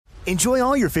Enjoy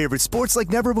all your favorite sports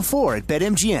like never before at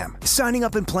BetMGM. Signing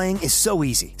up and playing is so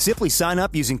easy. Simply sign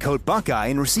up using code Buckeye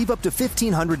and receive up to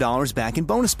 $1,500 back in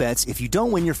bonus bets if you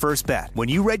don't win your first bet. When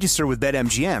you register with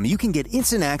BetMGM, you can get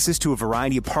instant access to a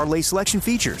variety of parlay selection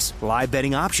features, live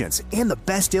betting options, and the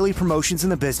best daily promotions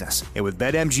in the business. And with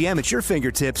BetMGM at your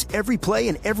fingertips, every play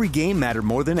and every game matter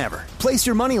more than ever. Place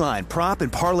your moneyline, prop,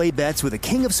 and parlay bets with the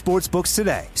king of sportsbooks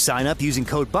today. Sign up using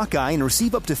code Buckeye and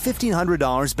receive up to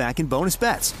 $1,500 back in bonus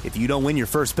bets if you don't win your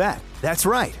first bet. That's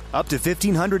right, up to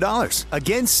 $1,500.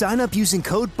 Again, sign up using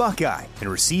code Buckeye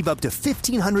and receive up to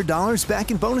 $1,500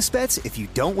 back in bonus bets if you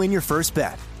don't win your first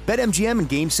bet. BetMGM and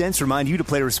GameSense remind you to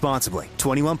play responsibly.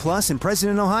 21 plus and present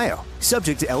in Ohio.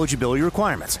 Subject to eligibility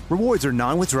requirements. Rewards are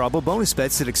non-withdrawable bonus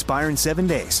bets that expire in 7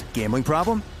 days. Gambling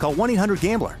problem? Call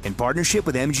 1-800-GAMBLER in partnership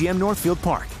with MGM Northfield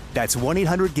Park. That's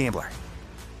 1-800-GAMBLER.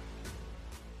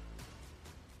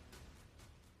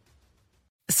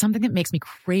 Something that makes me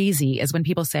crazy is when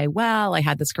people say, well, I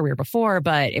had this career before,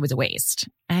 but it was a waste.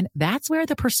 And that's where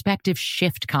the perspective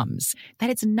shift comes, that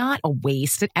it's not a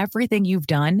waste, that everything you've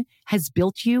done has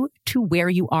built you to where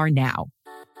you are now.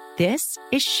 This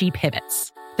is She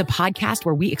Pivots, the podcast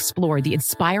where we explore the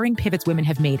inspiring pivots women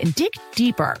have made and dig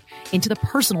deeper into the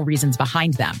personal reasons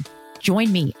behind them.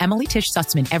 Join me, Emily Tish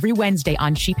Sussman, every Wednesday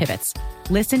on She Pivots.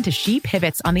 Listen to She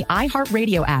Pivots on the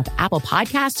iHeartRadio app, Apple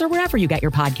Podcasts, or wherever you get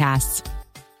your podcasts.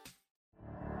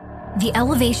 The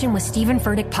Elevation with Stephen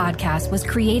Furtick podcast was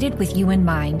created with you in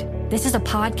mind. This is a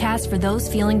podcast for those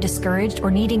feeling discouraged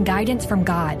or needing guidance from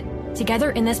God.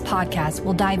 Together in this podcast,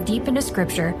 we'll dive deep into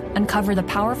scripture, uncover the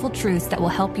powerful truths that will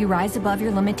help you rise above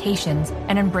your limitations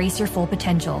and embrace your full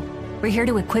potential. We're here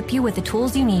to equip you with the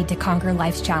tools you need to conquer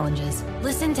life's challenges.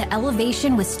 Listen to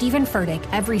Elevation with Stephen Furtick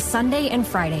every Sunday and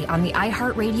Friday on the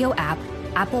iHeartRadio app,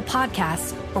 Apple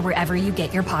Podcasts, or wherever you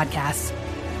get your podcasts.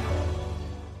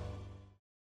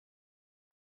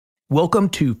 Welcome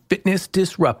to Fitness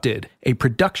Disrupted, a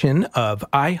production of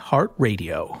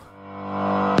iHeartRadio.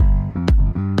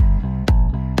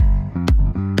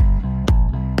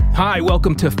 Hi,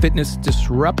 welcome to Fitness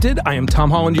Disrupted. I am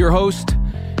Tom Holland, your host.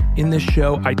 In this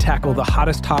show, I tackle the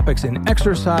hottest topics in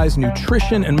exercise,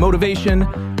 nutrition, and motivation,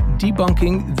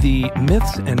 debunking the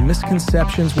myths and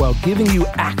misconceptions while giving you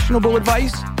actionable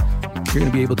advice you're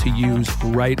going to be able to use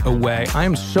right away. I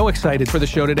am so excited for the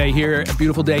show today here. A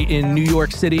beautiful day in New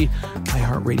York City,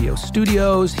 iHeartRadio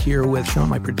Studios, here with Sean,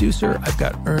 my producer. I've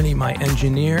got Ernie, my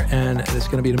engineer, and it's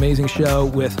going to be an amazing show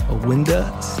with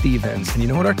Linda Stevens. And you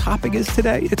know what our topic is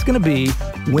today? It's going to be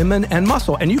women and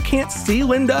muscle. And you can't see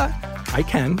Linda. I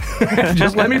can.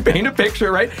 Just let me paint a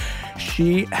picture, right?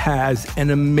 She has an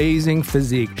amazing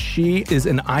physique. She is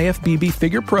an IFBB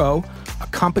figure pro, a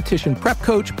competition prep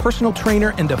coach, personal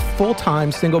trainer, and a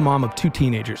full-time single mom of 2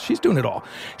 teenagers. She's doing it all.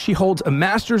 She holds a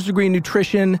master's degree in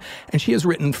nutrition, and she has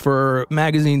written for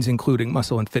magazines including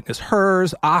Muscle and Fitness,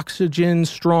 Hers, Oxygen,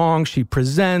 Strong. She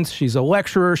presents. She's a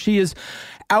lecturer. She is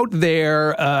out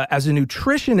there as a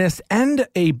nutritionist and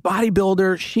a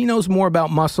bodybuilder. She knows more about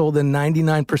muscle than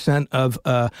 99% of,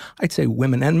 I'd say,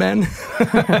 women and men,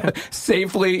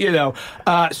 safely, you know.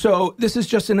 So this is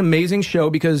just an amazing show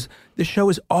because the show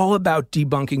is all about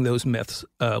debunking those myths,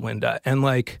 Linda. And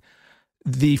like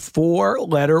the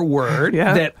 4-letter word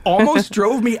that almost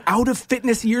drove me out of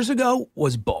fitness years ago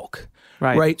was bulk.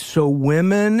 Right. So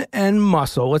women and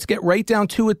muscle. Let's get right down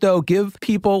to it, though. Give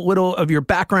people a little of your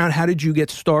background. How did you get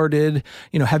started?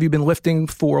 You know, have you been lifting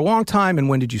for a long time? And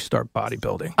when did you start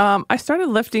bodybuilding? I started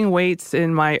lifting weights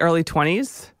in my early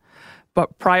 20s.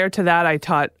 But prior to that, I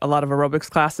taught a lot of aerobics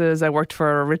classes. I worked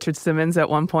for Richard Simmons at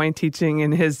one point teaching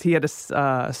he had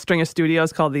a string of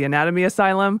studios called the Anatomy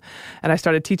Asylum. And I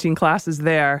started teaching classes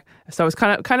there. So I was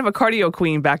kind of a cardio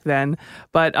queen back then.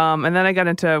 But, and then I got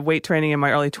into weight training in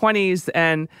my early 20s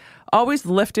and always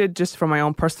lifted just for my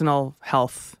own personal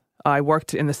health. I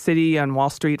worked in the city on Wall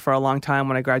Street for a long time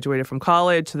when I graduated from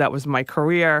college. So that was my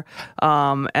career.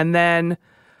 And then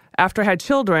after I had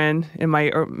children in my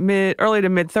early to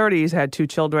mid 30s, I had 2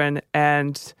 children,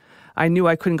 and I knew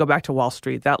I couldn't go back to Wall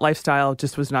Street. That lifestyle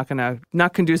just was not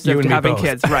conducive to having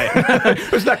kids. Right.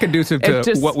 It was not conducive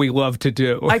to what we love to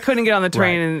do. I couldn't get on the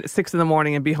train at 6 in the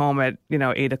morning and be home at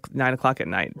 9 o'clock at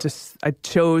night. I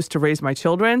chose to raise my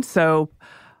children, so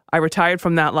I retired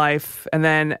from that life. And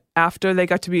then after they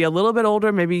got to be a little bit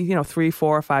older, maybe 3,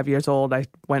 4, or 5 years old, I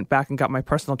went back and got my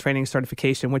personal training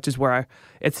certification, which is where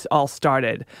it's all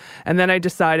started. And then I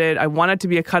decided I wanted to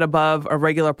be a cut above a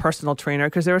regular personal trainer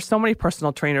because there are so many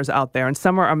personal trainers out there, and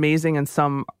some are amazing and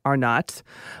some are not.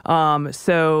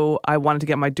 So I wanted to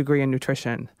get my degree in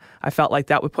nutrition. I felt like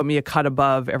that would put me a cut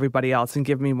above everybody else and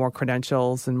give me more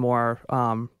credentials and more,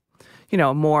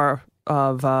 more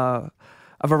a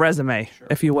resume,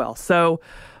 if you will. So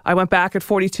I went back at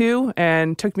 42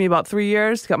 and took me about 3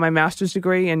 years, got my master's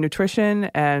degree in nutrition,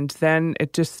 and then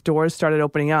doors started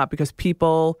opening up because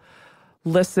people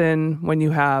listen when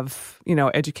you have,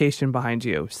 education behind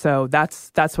you. So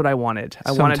that's what I wanted.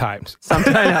 Sometimes.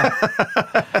 Sometimes.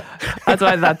 That's what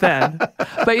I thought then.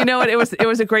 But you know what? It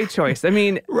was a great choice. I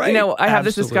mean, right. I have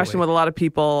this discussion with a lot of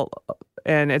people,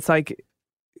 and it's like,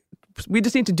 we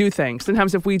just need to do things.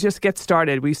 Sometimes if we just get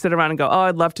started, we sit around and go, oh,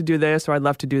 I'd love to do this or I'd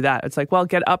love to do that. It's like, well,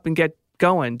 get up and get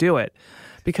going, do it.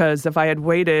 Because if I had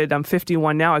waited, I'm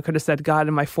 51 now, I could have said, God,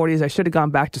 in my 40s, I should have gone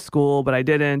back to school, but I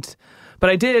didn't. But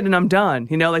I did, and I'm done.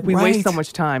 We waste so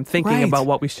much time thinking about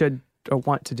what we should or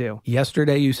want to do.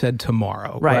 Yesterday you said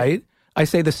tomorrow, right? I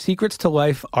say the secrets to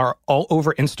life are all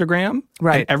over Instagram,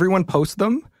 right? And everyone posts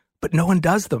them, but no one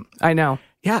does them. I know.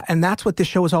 Yeah, and that's what this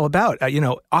show is all about.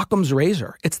 Occam's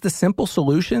razor. It's the simple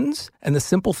solutions and the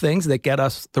simple things that get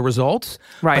us the results.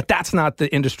 Right. But that's not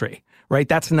the industry, right?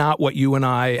 That's not what you and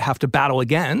I have to battle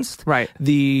against. Right.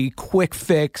 The quick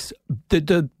fix,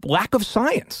 the lack of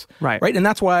science. Right. Right. And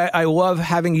that's why I love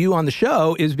having you on the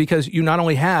show, is because you not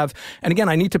only have, and again,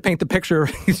 I need to paint the picture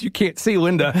because you can't see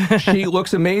Linda. She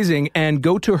looks amazing. And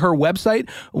go to her website,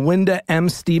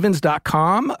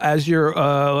 lindamstevens.com, as you're,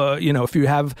 if you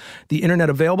have the internet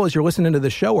available as you're listening to the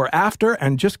show or after,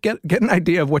 and just get an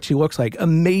idea of what she looks like.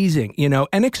 Amazing,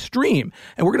 and extreme.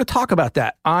 And we're going to talk about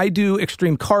that. I do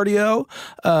extreme cardio,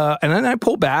 and then I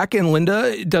pull back, and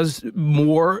Linda does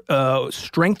more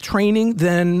strength training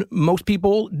than most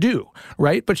people do,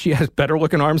 right? But she has better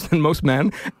looking arms than most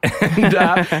men. And,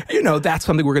 that's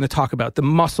something we're going to talk about, the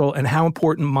muscle and how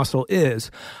important muscle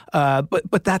is.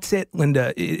 But that's it,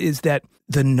 Linda, is that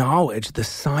the knowledge, the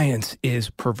science is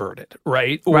perverted,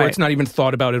 right? Or it's not even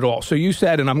thought about at all. So you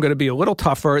said, and I'm going to be a little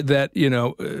tougher, that,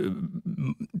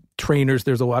 trainers,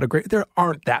 there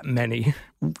aren't that many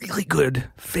really good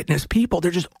fitness people. There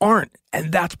just aren't.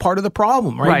 And that's part of the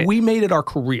problem, right? We made it our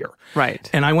career. Right.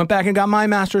 And I went back and got my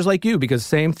master's like you, because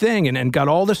same thing, and got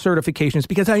all the certifications,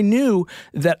 because I knew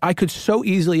that I could so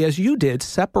easily, as you did,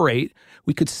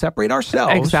 we could separate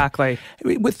ourselves. Exactly.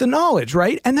 With the knowledge,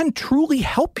 right? And then truly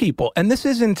help people. And this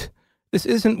isn't,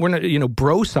 we're not,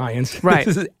 bro science. Right.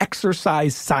 This is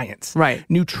exercise science. Right.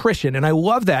 Nutrition. And I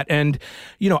love that. And,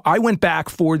 I went back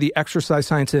for the exercise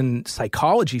science and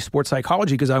psychology, sports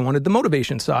psychology, because I wanted the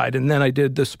motivation side. And then I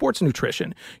did the sports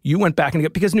nutrition. You went back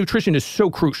because nutrition is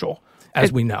so crucial,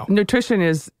 as we know. Nutrition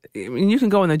is, you can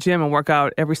go in the gym and work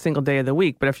out every single day of the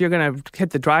week, but if you're going to hit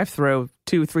the drive-through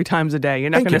 2-3 times a day, you're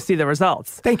not going to see the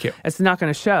results. Thank you. It's not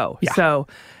going to show. Yeah. So,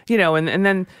 and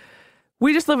then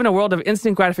we just live in a world of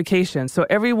instant gratification. So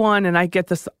everyone, and I get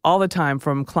this all the time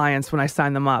from clients when I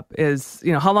sign them up, is,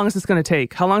 how long is this going to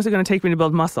take? How long is it going to take me to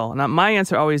build muscle? And my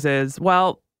answer always is,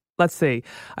 well, let's see.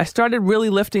 I started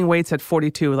really lifting weights at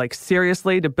 42, like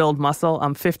seriously, to build muscle.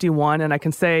 I'm 51, and I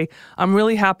can say I'm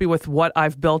really happy with what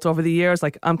I've built over the years.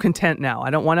 Like, I'm content now.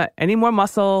 I don't want any more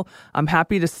muscle. I'm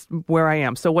happy to where I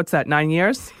am. So what's that, 9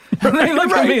 years? They look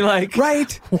at me like,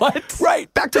 what?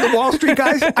 Right. Back to the Wall Street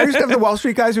guys. I used to have the Wall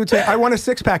Street guys who would say, I want a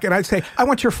six-pack. And I'd say, I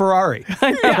want your Ferrari.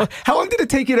 I know. Yeah. How long did it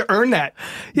take you to earn that?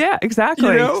 Yeah,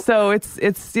 exactly. So it's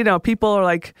people are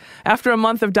like, after a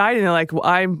month of dieting, they're like,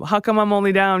 how come I'm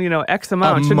only down, X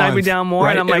amount? Shouldn't I be down more?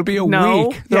 Right. And I'm It'll like, be a no.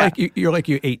 week. You're like,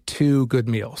 you ate 2 good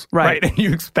meals. Right. And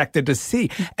you expected to see.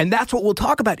 And that's what we'll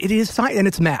talk about. It is science and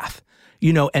it's math,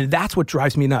 and that's what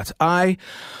drives me nuts.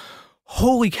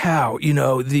 Holy cow,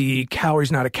 the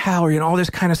calories not a calorie and all this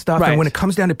kind of stuff. Right. And when it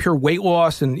comes down to pure weight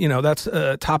loss, and, that's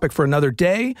a topic for another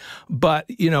day. But,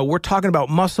 we're talking about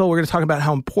muscle. We're going to talk about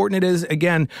how important it is.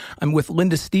 Again, I'm with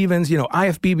Linda Stevens,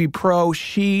 IFBB Pro.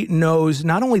 She knows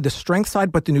not only the strength side,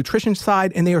 but the nutrition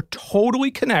side, and they are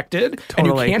totally connected. Totally.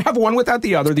 And you can't have one without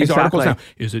the other. These articles now,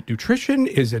 is it nutrition?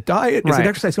 Is it diet? Is it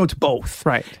exercise? No, it's both.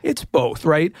 Right. It's both,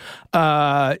 right?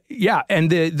 And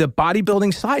the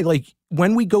bodybuilding side, like,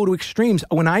 when we go to extremes,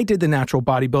 when I did the natural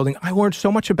bodybuilding, I learned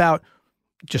so much about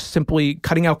just simply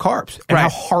cutting out carbs and how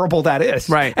horrible that is.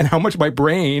 Right. And how much my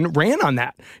brain ran on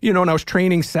that. And I was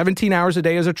training 17 hours a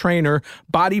day as a trainer,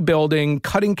 bodybuilding,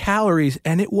 cutting calories,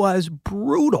 and it was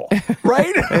brutal,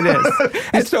 right? It is.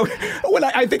 And so when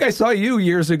I think I saw you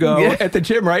years ago at the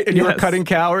gym, right? And you were cutting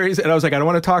calories, and I was like, I don't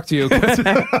want to talk to you.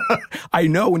 I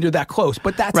know when you're that close,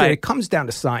 but that's it. It comes down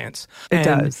to science. It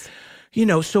does.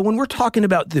 So when we're talking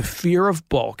about the fear of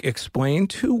bulk, explain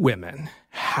to women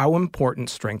how important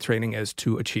strength training is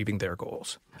to achieving their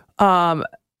goals.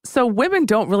 So women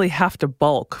don't really have to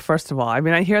bulk, first of all. I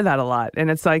mean, I hear that a lot. And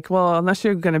it's like, well, unless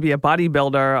you're going to be a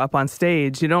bodybuilder up on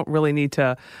stage, you don't really need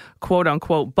to quote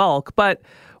unquote bulk. But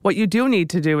what you do need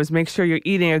to do is make sure you're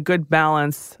eating a good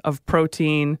balance of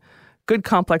protein, good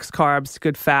complex carbs,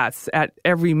 good fats at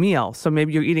every meal. So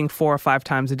maybe you're eating 4 or 5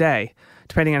 times a day,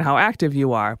 depending on how active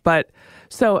you are. But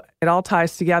so it all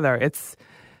ties together.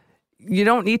 You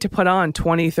don't need to put on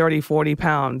 20, 30, 40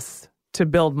 pounds to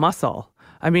build muscle.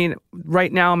 I mean,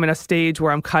 right now I'm in a stage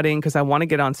where I'm cutting because I want to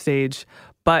get on stage,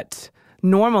 but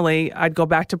normally I'll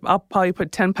probably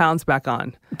put 10 pounds back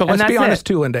on. But let's be honest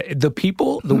too, Linda.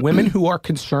 The women who are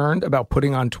concerned about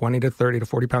putting on 20 to 30 to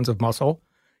 40 pounds of muscle,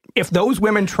 if those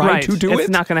women try to do it's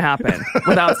not going to happen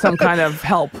without some kind of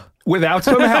help. Without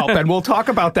some help. And we'll talk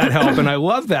about that help. And I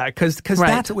love that because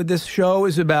that's what this show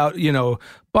is about,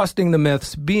 busting the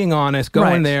myths, being honest,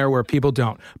 going there where people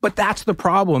don't. But that's the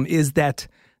problem is that,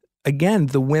 again,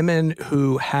 the women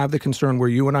who have the concern where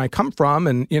you and I come from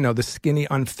and, the skinny,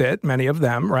 unfit, many of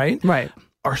them, right? Right.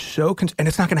 Are so and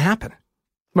it's not going to happen.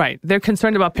 Right. They're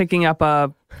concerned about picking up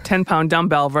a 10-pound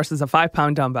dumbbell versus a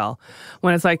 5-pound dumbbell.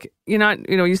 When it's like,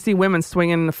 you see women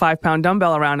swinging a 5-pound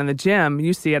dumbbell around in the gym.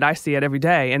 You see it. I see it every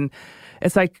day. And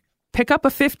it's like, pick up a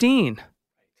 15,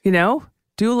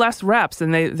 do less reps.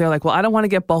 And they're like, well, I don't want to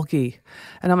get bulky.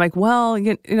 And I'm like, well,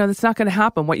 that's not going to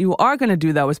happen. What you are going to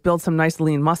do, though, is build some nice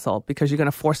lean muscle because you're going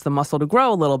to force the muscle to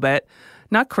grow a little bit.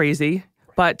 Not crazy,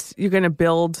 but you're going to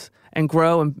build and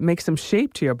grow and make some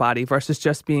shape to your body versus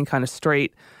just being kind of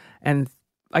straight. And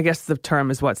I guess the term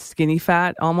is skinny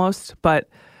fat almost. But,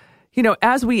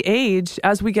 as we age,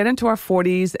 as we get into our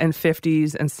 40s and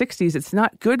 50s and 60s, it's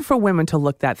not good for women to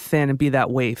look that thin and be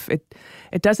that waif.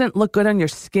 It doesn't look good on your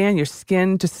skin. Your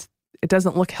skin it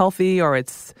doesn't look healthy or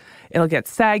it'll get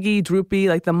saggy, droopy.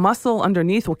 Like the muscle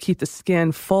underneath will keep the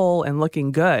skin full and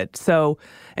looking good. So,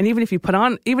 and even if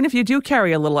you do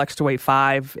carry a little extra weight,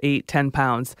 5, 8, 10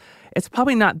 pounds, it's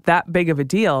probably not that big of a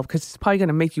deal because it's probably going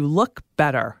to make you look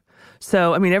better.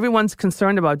 So, I mean, everyone's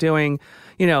concerned about doing,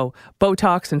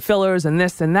 Botox and fillers and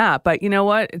this and that. But you know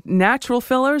what? Natural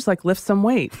fillers, like lift some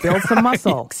weight, build some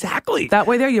muscle. Exactly. That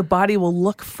way your body will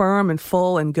look firm and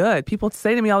full and good. People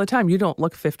say to me all the time, you don't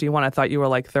look 51. I thought you were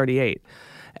like 38.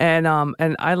 And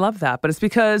I love that. But it's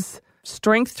because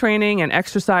strength training and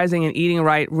exercising and eating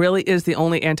right really is the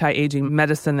only anti-aging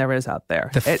medicine there is out there.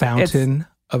 The fountain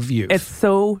of youth. It's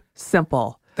so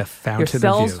simple. The fountain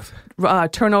of youth. Your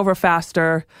cells turn over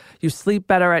faster. You sleep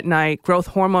better at night. Growth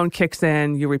hormone kicks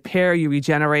in. You repair. You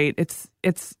regenerate.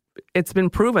 It's been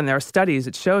proven. There are studies.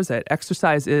 It shows it.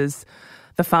 Exercise is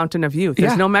the fountain of youth.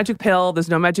 There's no magic pill. There's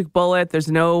no magic bullet.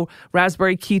 There's no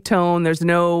raspberry ketone. There's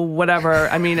no whatever.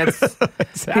 I mean, it's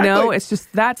exactly. It's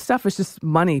just that stuff is just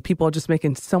money. People are just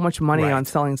making so much money on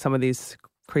selling some of these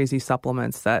crazy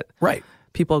supplements that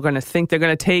people are going to think they're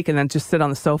going to take and then just sit on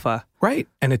the sofa. Right.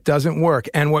 And it doesn't work.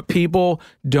 And what people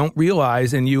don't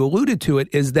realize, and you alluded to it,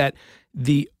 is that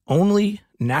the only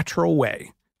natural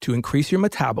way to increase your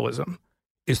metabolism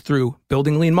is through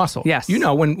building lean muscle. Yes.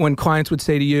 When clients would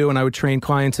say to you, and I would train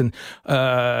clients, and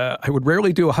I would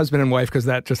rarely do a husband and wife because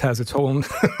that just has its own,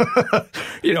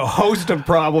 host of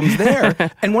problems there.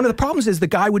 And one of the problems is the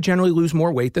guy would generally lose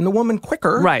more weight than the woman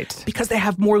quicker. Right. Because they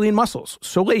have more lean muscles.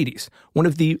 So ladies, one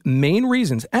of the main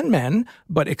reasons, and men,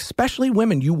 but especially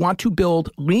women, you want to build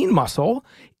lean muscle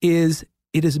is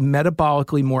it is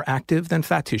metabolically more active than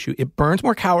fat tissue. It burns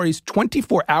more calories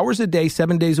 24 hours a day,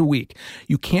 7 days a week.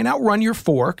 You can't outrun your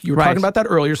fork. You were talking about that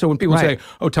earlier. So when people say,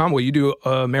 oh, Tom, well, you do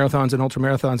marathons and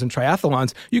ultramarathons and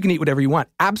triathlons, you can eat whatever you want.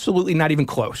 Absolutely not even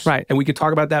close. Right. And we could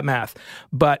talk about that math.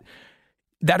 But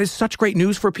that is such great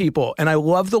news for people. And I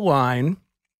love the line,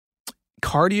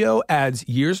 cardio adds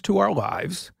years to our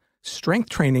lives. Strength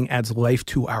training adds life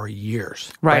to our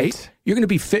years, right? You're going to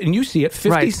be fit, and you see it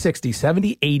 50, 60,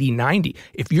 70, 80, 90.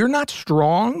 If you're not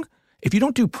strong, if you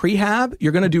don't do prehab,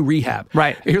 you're going to do rehab.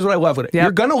 Right. Here's what I love with it. Yep.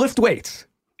 You're going to lift weights.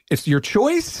 It's your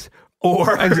choice,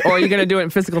 or you're going to do it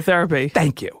in physical therapy.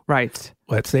 Thank you. Right.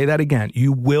 Let's say that again.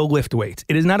 You will lift weights.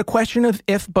 It is not a question of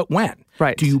if, but when.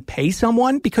 Right. Do you pay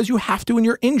someone because you have to and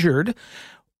you're injured?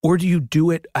 Or do you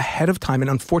do it ahead of time? And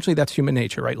unfortunately, that's human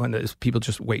nature, right, Linda? Is people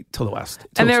just wait till it's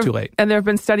too late. And there have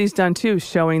been studies done, too,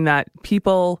 showing that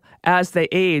people, as they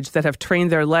age, that have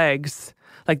trained their legs,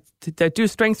 like that do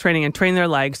strength training and train their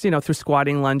legs, through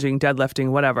squatting, lunging,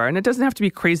 deadlifting, whatever. And it doesn't have to be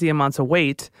crazy amounts of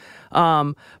weight.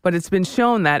 But it's been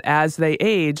shown that as they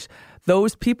age,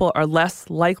 those people are less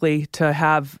likely to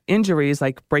have injuries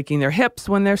like breaking their hips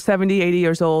when they're 70, 80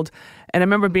 years old. And I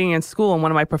remember being in school, and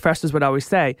one of my professors would always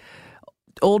say,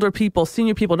 older people,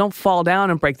 senior people don't fall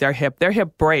down and break their hip. Their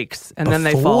hip breaks and then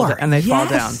they fall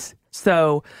down.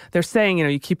 So they're saying,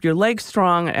 you keep your legs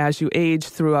strong as you age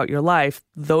throughout your life.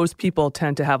 Those people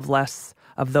tend to have less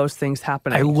of those things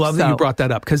happening. I love that you brought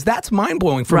that up because that's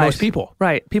mind-blowing for most people.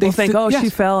 Right. People think, yes. she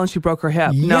fell and she broke her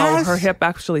hip. Yes. No, her hip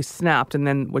actually snapped, and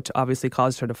then which obviously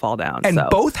caused her to fall down. And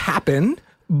both happen,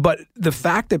 but the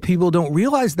fact that people don't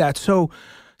realize that. So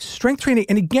strength training,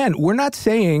 and again, we're not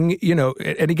saying,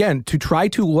 and again, to try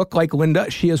to look like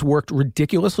Linda, she has worked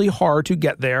ridiculously hard to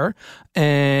get there.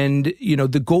 And,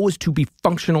 the goal is to be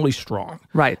functionally strong.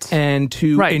 Right. And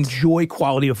to enjoy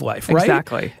quality of life, right?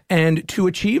 Exactly. And to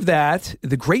achieve that,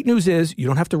 the great news is you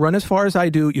don't have to run as far as I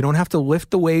do. You don't have to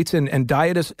lift the weights and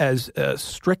diet as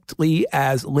strictly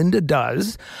as Linda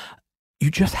does. You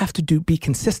just have to be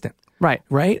consistent.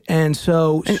 Right. And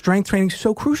so strength training is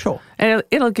so crucial. And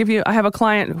it'll give you, I have a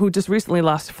client who just recently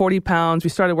lost 40 pounds.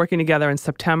 We started working together in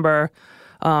September.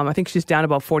 I think she's down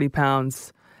about 40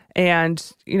 pounds. And,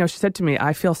 she said to me,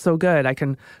 I feel so good. I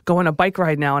can go on a bike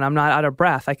ride now and I'm not out of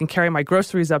breath. I can carry my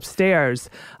groceries upstairs.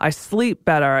 I sleep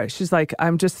better. She's like,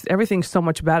 everything's so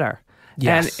much better.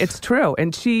 Yes. And it's true.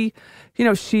 And she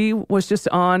was just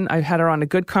I had her on a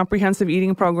good comprehensive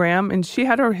eating program, and she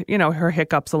had her, her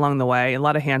hiccups along the way, a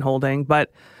lot of hand holding,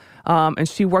 but, and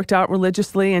she worked out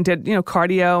religiously and did,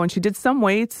 cardio, and she did some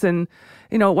weights, and,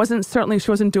 she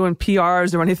wasn't doing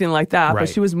PRs or anything like that, but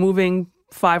she was moving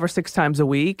 5 or 6 times a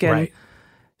week, and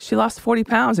she lost 40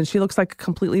 pounds, and she looks like a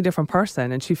completely different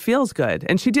person, and she feels good,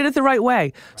 and she did it the right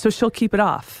way, so she'll keep it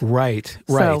off. Right.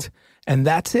 And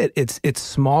that's it. It's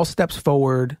small steps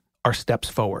forward are steps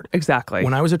forward. Exactly.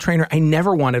 When I was a trainer, I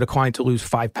never wanted a client to lose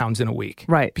 5 pounds in a week.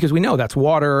 Right. Because we know that's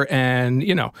water and,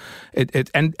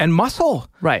 and muscle.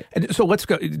 Right. And so let's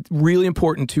go. Really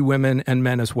important to women and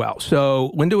men as well. So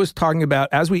Linda was talking about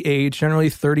as we age, generally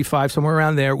 35, somewhere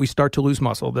around there, we start to lose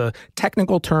muscle. The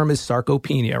technical term is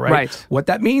sarcopenia, right? Right. What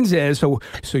that means is, so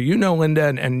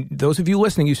Linda, and those of you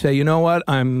listening, you say, you know what,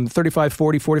 I'm 35,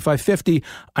 40, 45, 50.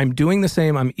 I'm doing the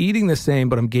same. I'm eating the same,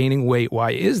 but I'm gaining weight. Why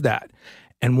is that?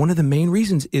 And one of the main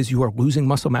reasons is you are losing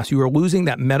muscle mass. You are losing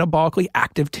that metabolically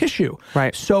active tissue.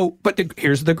 Right. So, but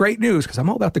here's the great news, because I'm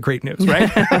all about the great news,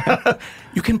 right?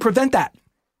 You can prevent that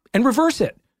and reverse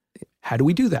it. How do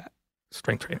we do that?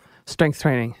 Strength training. Strength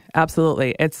training.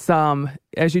 Absolutely. It's,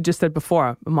 as you just said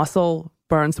before, muscle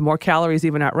burns more calories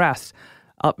even at rest.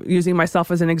 Using myself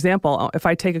as an example, if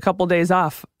I take a couple days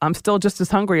off, I'm still just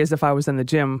as hungry as if I was in the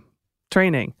gym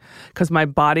training, because my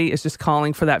body is just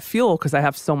calling for that fuel, because I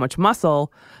have so much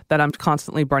muscle that I'm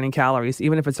constantly burning calories.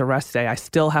 Even if it's a rest day, I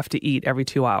still have to eat every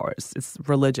 2 hours. It's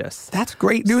religious. That's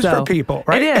great news for people,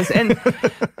 right? It is. And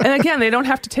again, they don't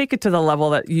have to take it to the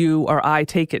level that you or I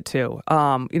take it to.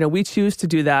 We choose to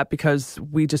do that because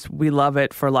we love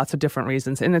it for lots of different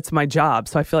reasons. And it's my job.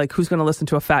 So I feel like who's going to listen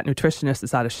to a fat nutritionist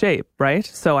that's out of shape, right?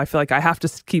 So I feel like I have to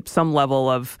keep some level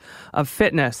of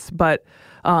fitness. But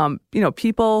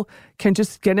people can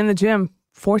just get in the gym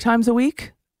 4 times a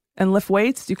week and lift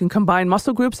weights. You can combine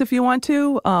muscle groups if you want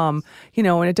to, and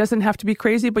it doesn't have to be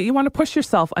crazy, but you want to push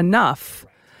yourself enough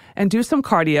and do some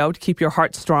cardio to keep your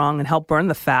heart strong and help burn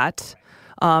the fat.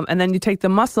 And then you take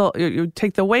you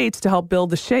take the weights to help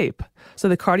build the shape. So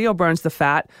the cardio burns the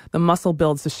fat, the muscle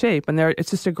builds the shape, and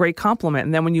it's just a great complement.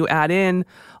 And then when you add in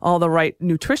all the right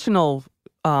nutritional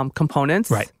components,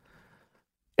 right.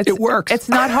 It works. It's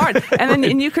not hard.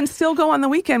 And you can still go on the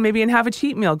weekend maybe and have a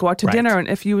cheat meal, go out to dinner. And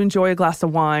if you enjoy a glass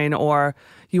of wine, or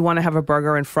you want to have a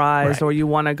burger and fries, or you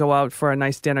want to go out for a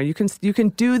nice dinner, you can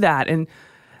do that.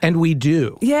 And we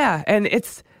do. Yeah. And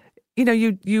it's,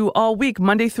 you all week,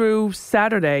 Monday through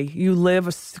Saturday, you live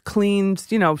a clean,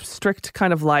 strict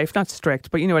kind of life. Not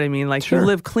strict, but you know what I mean? Like, you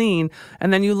live clean,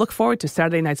 and then you look forward to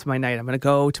Saturday night's my night. I'm going to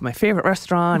go to my favorite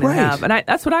restaurant and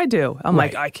that's what I do. I'm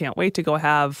like, I can't wait to go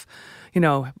have,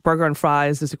 burger and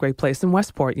fries is a great place in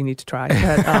Westport. You need to try.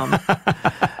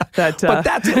 But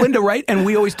that's it, Linda, right? And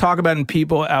we always talk about, and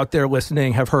people out there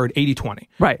listening have heard 80-20.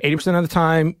 Right. 80% of the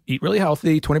time, eat really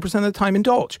healthy. 20% of the time,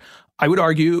 indulge. I would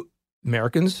argue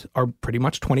Americans are pretty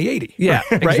much 20-80. Yeah,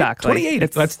 right? exactly.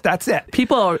 20-80. That's it.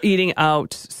 People are eating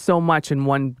out so much in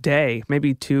one day,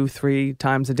 maybe 2-3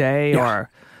 times a day,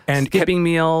 or and skipping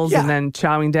meals and then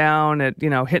chowing down at,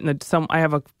 hitting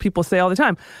people say all the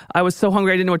time, I was so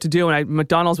hungry I didn't know what to do, and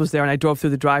McDonald's was there and I drove through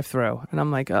the drive-thru, and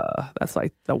I'm like, that's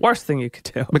like the worst thing you could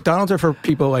do. McDonald's are for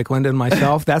people like Linda and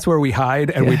myself. That's where we hide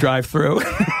and we drive through.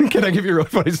 Can I give you a really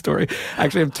funny story? I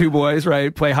actually have 2 boys,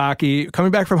 right? Play hockey.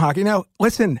 Coming back from hockey now,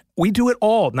 listen, we do it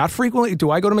all. Not frequently.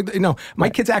 Do I go to McDonald's? No. My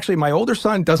kids actually, my older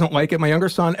son doesn't like it. My younger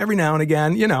son, every now and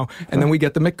again, and then we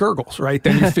get the McGurgles, right?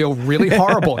 Then you feel really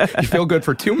horrible. You feel good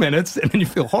for 2 minutes and then you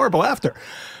feel horrible after.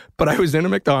 But I was in a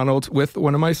McDonald's with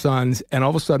one of my sons, and all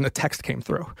of a sudden a text came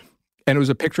through. And it was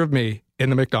a picture of me in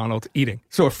the McDonald's eating.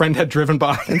 So a friend had driven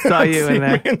by and saw you in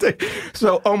there.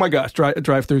 So, oh my gosh,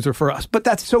 drive-thrus are for us. But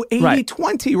that's so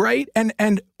 80-20, right?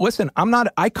 And listen,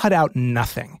 I cut out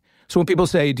nothing. So when people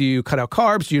say, do you cut out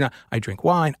carbs? Do you not? I drink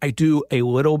wine. I do a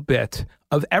little bit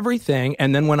of everything.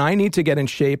 And then when I need to get in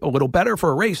shape a little better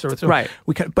for a race, but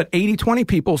 80-20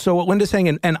 people. So what Linda's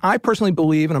saying, and I personally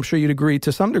believe, and I'm sure you'd agree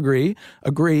to some degree,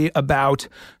 about,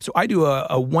 so I do a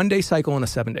 1-day cycle and a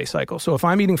 7-day cycle. So if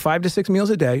I'm eating 5 to 6 meals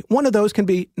a day, one of those can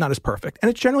be not as perfect.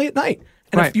 And it's generally at night.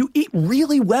 And if you eat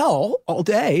really well all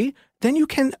day, then you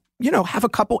can have a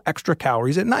couple extra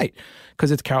calories at night because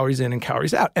it's calories in and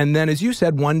calories out. And then, as you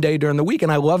said, one day during the week,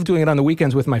 and I love doing it on the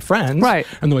weekends with my friends. Right.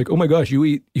 And they're like, oh my gosh,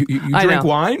 you drink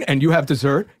wine and you have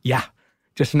dessert? Yeah.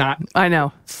 Just not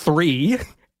 3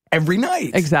 every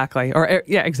night. Exactly.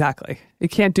 Exactly. You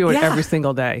can't do it every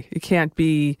single day. You can't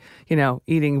be,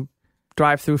 eating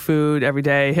drive-through food every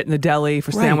day, hitting the deli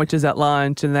for sandwiches at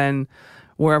lunch, and then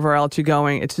wherever else you're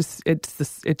going. It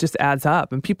just adds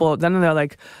up. And people, then they're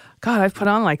like, God, I've put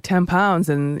on like 10 pounds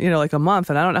in, like a month,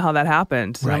 and I don't know how that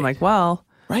happened. And I'm like, well,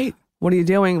 what are you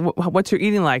doing? What's your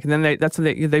eating like? And then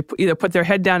they either put their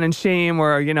head down in shame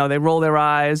or, they roll their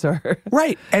eyes or.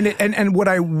 Right. And what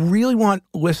I really want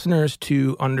listeners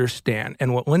to understand,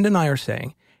 and what Linda and I are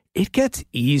saying, it gets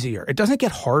easier. It doesn't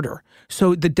get harder.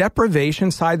 So the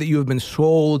deprivation side that you have been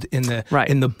sold in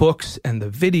the books and the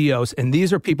videos, and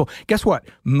these are people, guess what?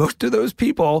 Most of those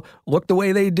people look the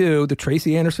way they do, the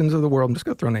Tracy Andersons of the world. I'm just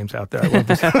going to throw names out there. I love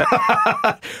this.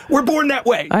 We're born that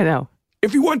way. I know.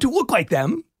 If you want to look like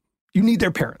them, you need their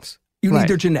parents. You need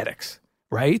their genetics,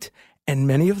 right? And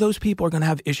many of those people are going to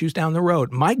have issues down the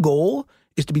road. My goal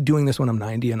is to be doing this when I'm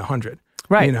 90 and 100.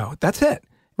 Right. That's it.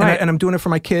 And I'm doing it for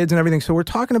my kids and everything. So we're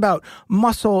talking about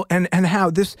muscle and how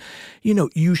this,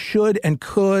 you should and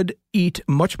could eat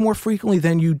much more frequently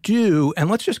than you do. And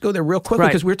let's just go there real quickly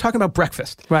because we're talking about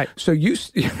breakfast. Right. So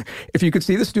if you could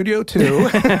see the studio too,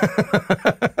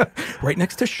 right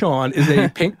next to Sean is a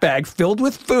pink bag filled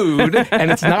with food,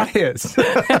 and it's not his.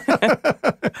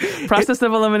 Process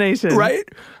of elimination. Right?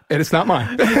 And it's not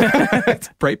mine. It's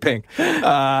bright pink.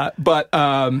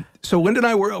 So Linda and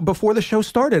I were, before the show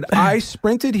started, I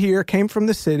sprinted here, came from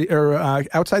the city, or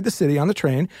outside the city on the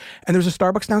train, and there's a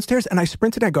Starbucks downstairs, and I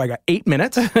sprinted and I got 8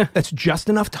 minutes. That's just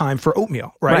enough time for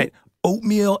oatmeal, right?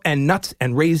 Oatmeal and nuts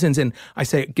and raisins, and I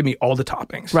say, give me all the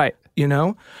toppings. Right.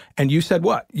 And you said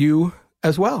what? You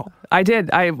as well. I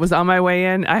did. I was on my way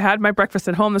in. I had my breakfast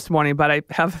at home this morning, but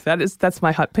that's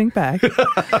my hot pink bag.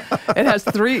 It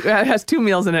has 2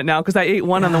 meals in it now because I ate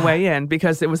one on the way in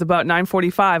because it was about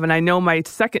 9:45, and I know my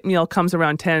second meal comes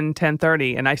around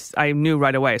 10:30, and I knew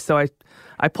right away. So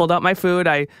I pulled out my food.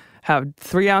 I have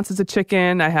 3 ounces of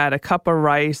chicken. I had a cup of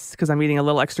rice because I'm eating a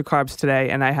little extra carbs today,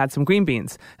 and I had some green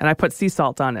beans, and I put sea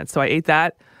salt on it. So I ate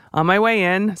that on my way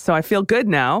in. So I feel good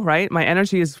now, right? My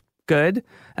energy is good.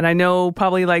 And I know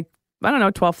probably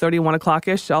 12:30, 1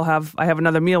 o'clock-ish, I have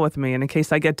another meal with me. And in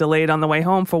case I get delayed on the way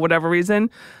home for whatever reason,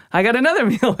 I got another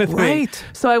meal with me.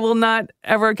 So I will not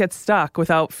ever get stuck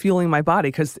without fueling my body,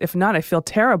 because if not, I feel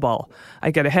terrible.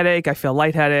 I get a headache. I feel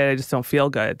lightheaded. I just don't feel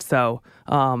good. So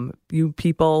you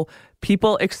people,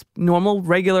 normal,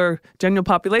 regular, general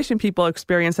population people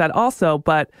experience that also,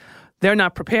 but they're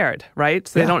not prepared, right?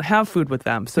 So they don't have food with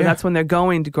them. So that's when they're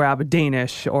going to grab a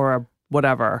Danish or a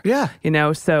whatever. Yeah.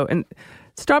 So, and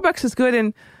Starbucks is good,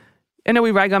 and I know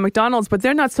we rag on McDonald's, but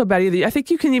they're not so bad either. I think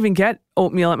you can even get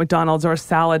oatmeal at McDonald's or a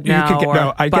salad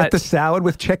now. I get the salad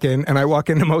with chicken, and I walk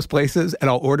into most places, and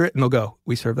I'll order it, and they'll go,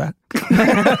 we serve that?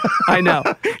 I know.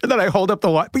 And then I hold up the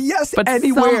line. But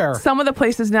anywhere. Some of the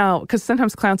places now, because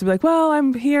sometimes clients will be like, well,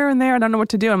 I'm here and there, and I don't know what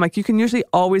to do. I'm like, you can usually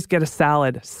always get a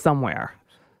salad somewhere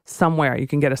you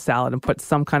can get a salad and put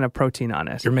some kind of protein on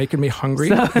it. You're making me hungry.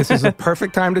 This is a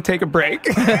perfect time to take a break.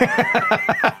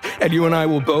 And you and I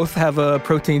will both have a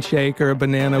protein shake or a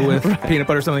banana with peanut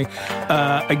butter or something.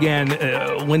 Again,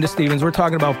 Linda Stevens, we're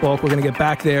talking about bulk. We're going to get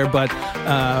back there, but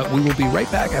we will be right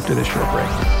back after this short break.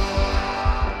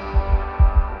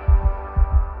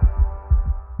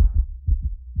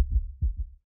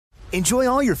 Enjoy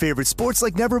all your favorite sports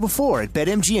like never before at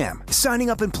BetMGM. Signing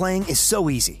up and playing is so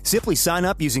easy. Simply sign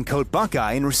up using code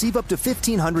Buckeye and receive up to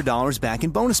 $1,500 back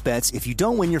in bonus bets if you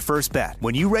don't win your first bet.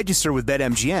 When you register with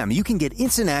BetMGM, you can get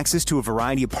instant access to a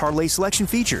variety of parlay selection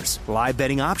features, live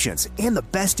betting options, and the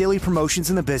best daily promotions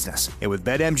in the business. And with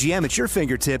BetMGM at your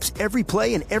fingertips, every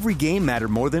play and every game matter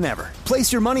more than ever.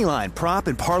 Place your moneyline, prop,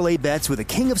 and parlay bets with the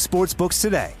king of sportsbooks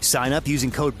today. Sign up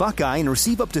using code Buckeye and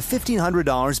receive up to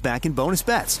 $1,500 back in bonus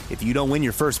bets. If if you don't win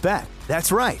your first bet.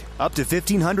 That's right, up to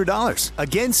 $1,500.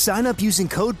 Again, sign up using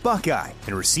code Buckeye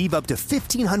and receive up to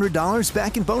 $1,500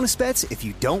 back in bonus bets if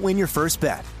you don't win your first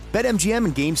bet. BetMGM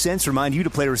and GameSense remind you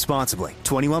to play responsibly.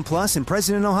 21 plus and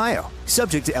present in Ohio.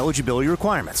 Subject to eligibility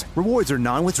requirements. Rewards are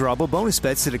non-withdrawable bonus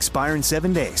bets that expire in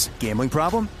 7 days. Gambling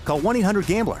problem? Call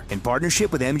 1-800-GAMBLER in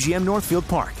partnership with MGM Northfield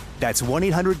Park. That's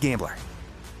 1-800-GAMBLER.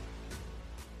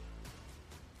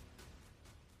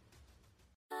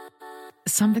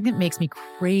 Something that makes me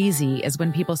crazy is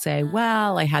when people say,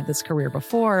 well, I had this career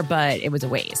before, but it was a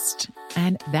waste.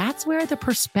 And that's where the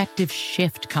perspective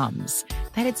shift comes,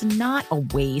 that it's not a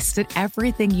waste, that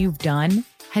everything you've done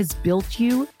has built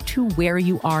you to where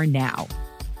you are now.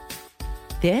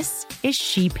 This is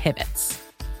She Pivots,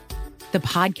 the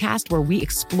podcast where we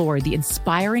explore the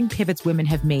inspiring pivots women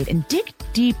have made and dig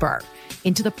deeper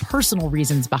into the personal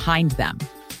reasons behind them.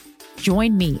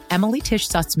 Join me, Emily Tish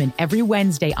Sussman, every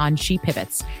Wednesday on She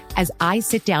Pivots as I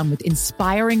sit down with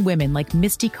inspiring women like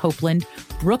Misty Copeland,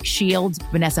 Brooke Shields,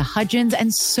 Vanessa Hudgens,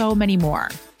 and so many more.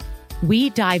 We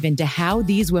dive into how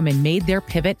these women made their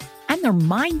pivot and their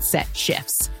mindset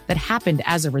shifts that happened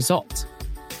as a result.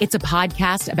 It's a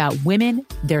podcast about women,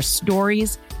 their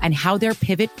stories, and how their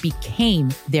pivot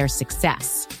became their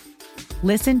success.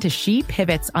 Listen to She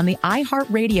Pivots on the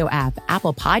iHeartRadio app,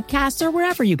 Apple Podcasts, or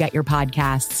wherever you get your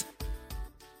podcasts.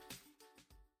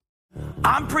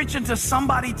 I'm preaching to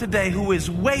somebody today who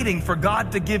is waiting for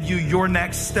God to give you your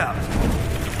next step.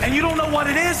 And you don't know what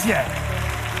it is yet.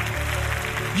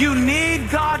 You need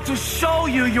God to show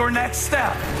you your next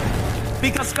step.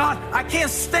 Because God, I can't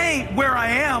stay where I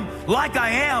am, like I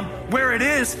am, where it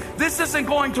is. This isn't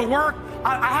going to work.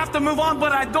 I have to move on,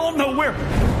 but I don't know where.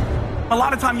 A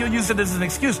lot of time you'll use it as an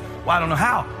excuse. Well, I don't know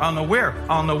how. I don't know where.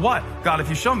 I don't know what. God, if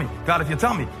you show me. God, if you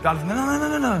tell me. God, if...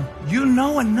 No. You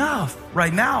know enough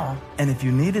right now. And if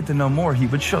you needed to know more, he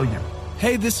would show you.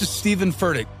 Hey, this is Stephen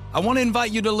Furtick. I want to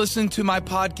invite you to listen to my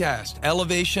podcast,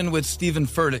 Elevation with Stephen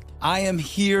Furtick. I am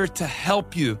here to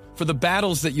help you for the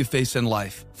battles that you face in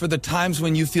life, for the times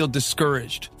when you feel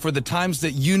discouraged, for the times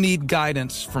that you need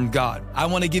guidance from God. I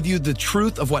want to give you the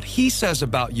truth of what he says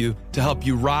about you to help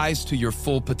you rise to your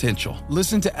full potential.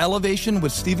 Listen to Elevation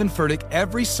with Stephen Furtick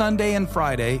every Sunday and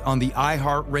Friday on the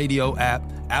iHeartRadio app,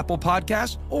 Apple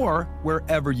Podcasts, or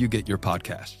wherever you get your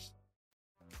podcasts.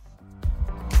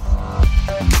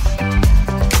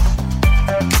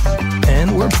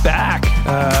 And we're back.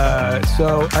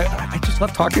 So I just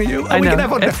love talking to you. I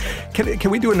know.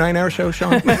 Can we do a 9-hour show,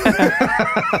 Sean?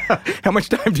 How much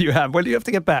time do you have? When do you have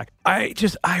to get back? I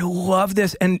love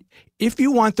this. And if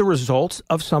you want the results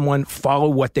of someone, follow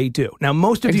what they do. Now,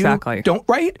 most of you don't,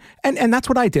 right? And that's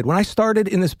what I did when I started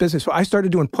in this business. So I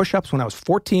started doing push-ups when I was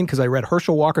 14 because I read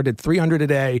Herschel Walker did 300 a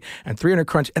day and 300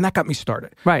 crunch, and that got me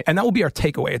started. Right. And that will be our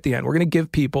takeaway at the end. We're going to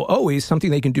give people always something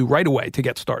they can do right away to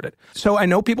get started. So I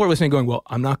know people are listening going, well,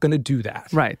 I'm not going to do that.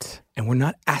 Right. And we're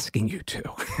not asking you to.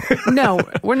 No,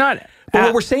 we're not. But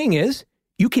what we're saying is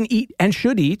you can eat and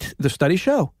should eat, the studies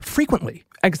show, frequently.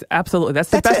 Absolutely. That's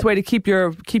the best way to keep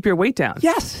your weight down.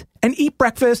 Yes. And eat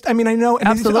breakfast. I mean, I know.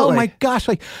 Absolutely. Oh my gosh.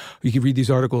 Like, you can read these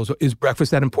articles. Is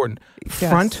breakfast that important? Yes,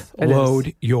 front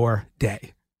load your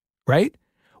day. Right?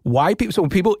 Why people, so when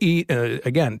people eat,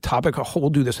 again, topic, we'll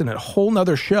do this in a whole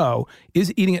nother show.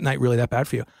 Is eating at night really that bad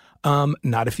for you?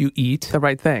 Not if you eat the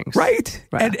right things. Right.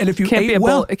 And if you can't ate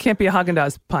well. It can't be a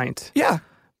Haagen-Dazs pint. Yeah.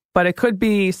 But it could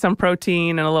be some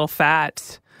protein and a little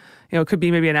fat. You know, it could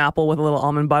be maybe an apple with a little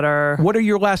almond butter. What are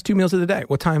your last 2 meals of the day?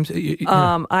 What times?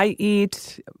 I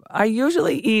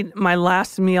usually eat my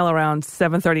last meal around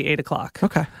 7:30, 8 o'clock.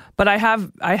 Okay. But I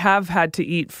have had to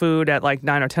eat food at like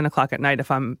 9 or 10 o'clock at night if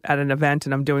I'm at an event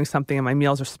and I'm doing something and my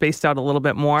meals are spaced out a little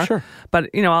bit more. Sure.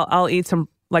 But, you know, I'll eat some,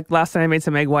 like last night I made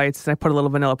some egg whites and I put a little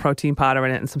vanilla protein powder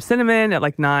in it and some cinnamon at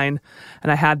like 9.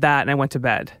 And I had that and I went to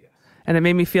bed. And it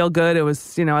made me feel good. It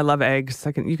was, you know, I love eggs.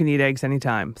 You can eat eggs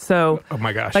anytime. So, oh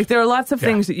my gosh, like there are lots of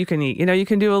things that you can eat. You know, you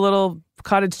can do a little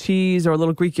cottage cheese or a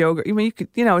little Greek yogurt. I mean, you could,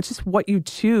 you know, it's just what you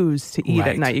choose to eat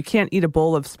at night. You can't eat a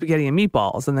bowl of spaghetti and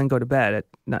meatballs and then go to bed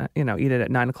at, you know, eat it at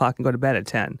 9 o'clock and go to bed at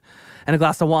 10. And a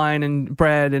glass of wine and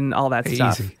bread and all that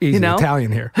stuff. Easy, you know?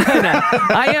 Italian here. I know.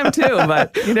 I am too,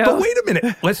 but you know. But wait a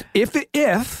minute. Let's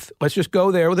just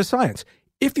go there with the science.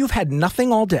 If you've had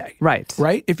nothing all day, right?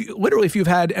 If you've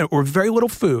had or very little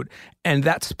food, and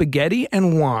that spaghetti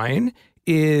and wine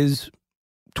is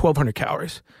 1,200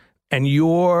 calories, and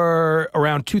you're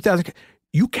around 2,000,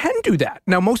 you can do that.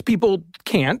 Now, most people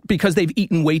can't because they've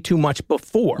eaten way too much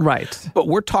before, right? But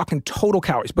we're talking total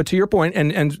calories. But to your point,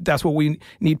 and that's what we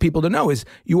need people to know is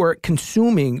you are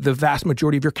consuming the vast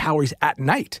majority of your calories at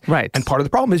night, right? And part of the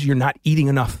problem is you're not eating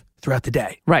enough throughout the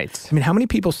day. Right. I mean, how many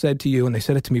people said to you, and they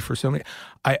said it to me for so many,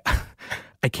 I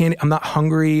can't, I'm not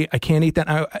hungry, I can't eat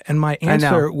that. And my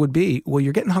answer would be, well,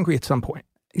 you're getting hungry at some point.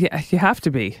 Yeah, you have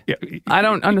to be. Yeah. I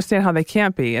don't understand how they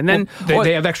can't be. And then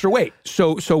they have extra weight.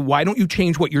 So why don't you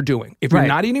change what you're doing? If you're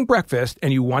not eating breakfast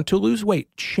and you want to lose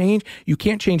weight, change. You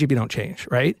can't change if you don't change,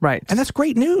 right? Right. And that's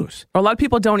great news. Or a lot of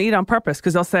people don't eat on purpose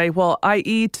because they'll say, well, I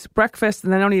eat breakfast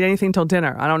and I don't eat anything till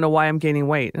dinner. I don't know why I'm gaining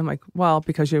weight. And I'm like, well,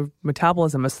 because your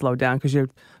metabolism has slowed down because your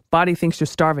body thinks you're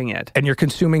starving it. And you're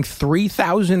consuming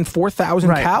 3,000,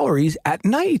 4,000 calories at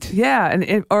night.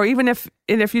 Yeah. Or even if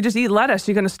you just eat lettuce,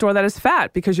 you're going to store that as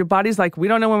fat because your body's like, we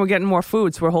don't know when we're getting more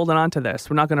food, so we're holding on to this.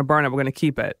 We're not going to burn it. We're going to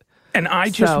keep it. And I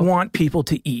just want people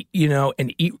to eat,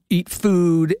 and eat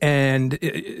food. And,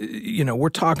 we're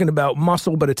talking about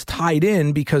muscle, but it's tied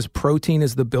in because protein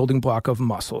is the building block of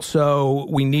muscle. So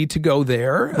we need to go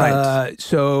there. Right.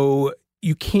 So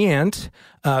you can't,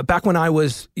 back when I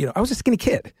was a skinny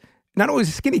kid. Not only was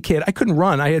a skinny kid, I couldn't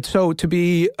run. To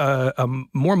be a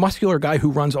more muscular guy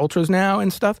who runs ultras now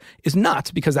and stuff is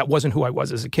nuts because that wasn't who I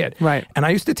was as a kid. Right. And I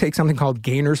used to take something called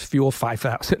Gainer's Fuel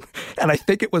 5000. And I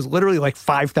think it was literally like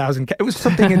 5,000. It was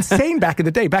something insane back in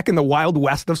the day, back in the wild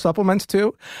west of supplements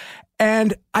too.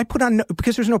 And I put on,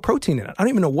 because there's no protein in it. I don't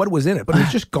even know what was in it, but it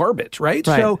was just garbage, right?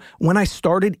 So when I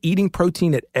started eating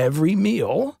protein at every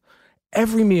meal,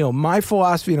 my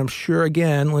philosophy, and I'm sure,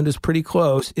 again, Linda's pretty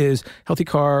close, is healthy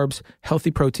carbs,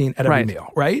 healthy protein at every meal,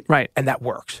 right? Right. And that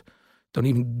works. Don't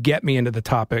even get me into the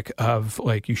topic of,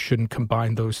 you shouldn't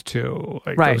combine those two.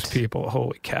 Those people,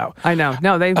 holy cow. I know.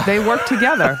 No, they work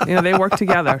together. They work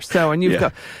together. So, and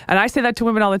and I say that to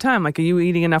women all the time, are you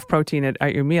eating enough protein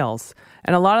at your meals?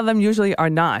 And a lot of them usually are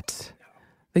not.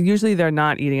 They're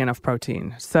not eating enough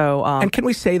protein. So, and can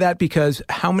we say that because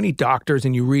how many doctors,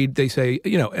 and you read, they say,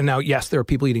 and now, yes, there are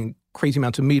people eating crazy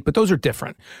amounts of meat, but those are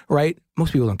different, right?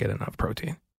 Most people don't get enough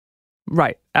protein.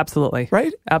 Right. Absolutely.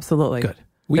 Right? Absolutely. Good.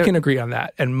 We can agree on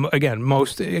that. And again,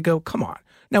 most go, come on.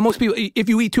 Now, most people, if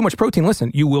you eat too much protein,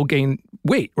 listen, you will gain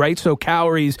weight, right? So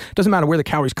calories, doesn't matter where the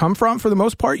calories come from for the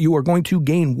most part, you are going to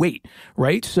gain weight,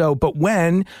 right? So, but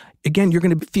when, again, you're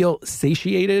going to feel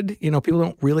satiated, people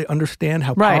don't really understand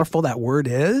how powerful that word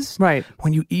is. Right.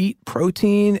 When you eat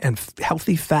protein and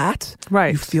healthy fats,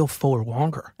 you feel fuller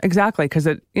longer. Exactly, because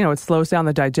it slows down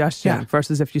the digestion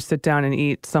versus if you sit down and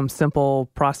eat some simple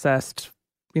processed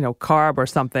carb or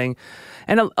something.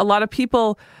 And a lot of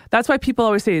people, that's why people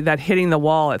always say that hitting the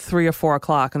wall at 3 or 4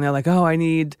 o'clock and they're like, oh, I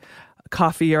need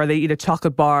coffee, or they eat a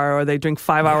chocolate bar, or they drink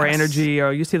 5-hour energy,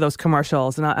 or you see those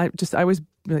commercials. And I always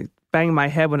bang my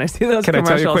head when I see those commercials. Can I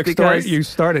tell you a quick story? You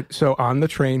started, so on the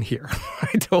train here,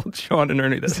 I told Sean and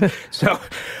Ernie this. So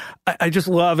I just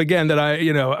love, again, that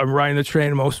I'm riding the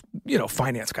train. Most,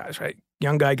 finance guys, right?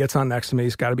 Young guy gets on next to me.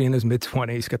 He's got to be in his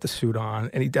mid-20s, got the suit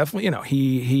on. And he definitely,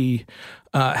 he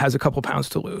has a couple pounds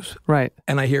to lose. Right.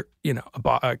 And I hear,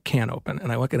 a can open.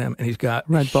 And I look at him and he's got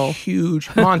Red Bull.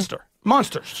 Huge monster.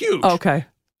 Monster. Huge. Okay.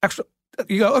 Extra.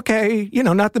 You go, okay,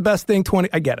 not the best thing, 20.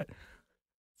 I get it.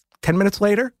 10 minutes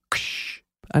later,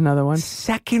 another one.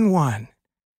 Second one.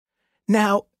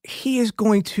 Now, he is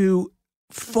going to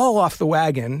fall off the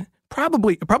wagon.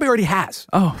 Probably already has.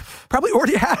 Oh. Probably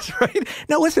already has, right?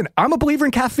 Now, listen, I'm a believer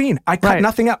in caffeine. I cut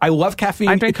nothing out. I love caffeine.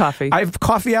 I drink coffee. I have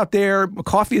coffee out there.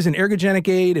 Coffee is an ergogenic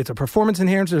aid. It's a performance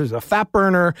enhancer. It's a fat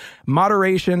burner.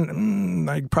 Moderation.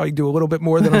 I probably do a little bit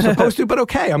more than I'm supposed to, but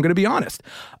okay, I'm going to be honest.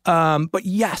 But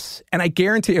yes, and I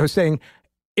guarantee, I was saying,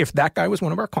 if that guy was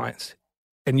one of our clients,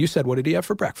 and you said, what did he have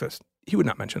for breakfast? He would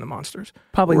not mention the monsters.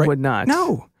 Probably would not.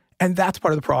 No. And that's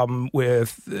part of the problem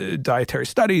with dietary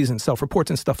studies and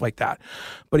self-reports and stuff like that.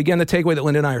 But again, the takeaway that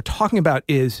Linda and I are talking about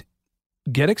is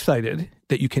get excited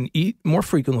that you can eat more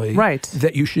frequently. Right.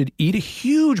 That you should eat a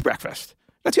huge breakfast.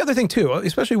 That's the other thing too.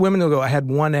 Especially women will go, I had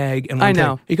 1 egg and 1 I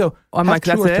know. egg. You go, I'm like,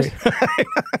 that's it?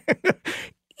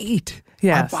 Eat.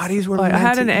 Yes. Our bodies were meant to eat. I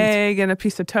had an egg and a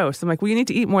piece of toast. I'm like, well, you need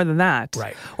to eat more than that.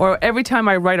 Right. Or every time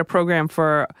I write a program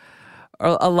for...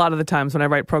 A lot of the times when I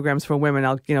write programs for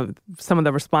women, some of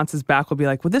the responses back will be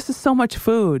like, well, this is so much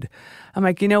food. I'm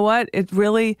like, you know what? It's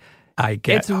really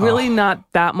not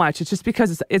that much. It's just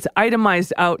because it's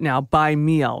itemized out now by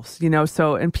meals,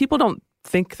 so, and people don't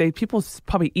think people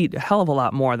probably eat a hell of a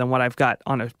lot more than what I've got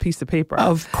on a piece of paper.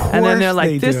 Of course. And then they're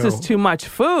like, this do. is too much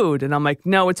food. And I'm like,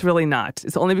 no, it's really not.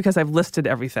 It's only because I've listed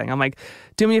everything. I'm like,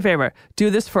 do me a favor,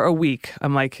 do this for a week.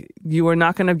 I'm like, you are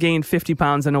not going to gain 50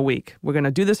 pounds in a week. We're going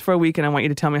to do this for a week and I want you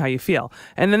to tell me how you feel.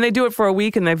 And then they do it for a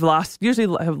week and they've usually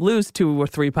lose 2 or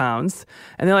 3 pounds.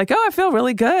 And they're like, oh, I feel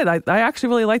really good. I actually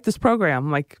really like this program.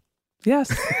 I'm like,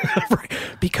 Yes.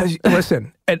 Because,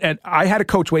 listen, and I had a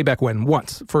coach way back when,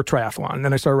 once, for triathlon. And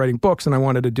then I started writing books, and I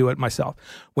wanted to do it myself.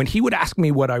 When he would ask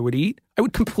me what I would eat, I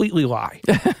would completely lie.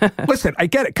 Listen, I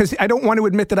get it, because I don't want to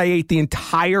admit that I ate the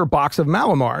entire box of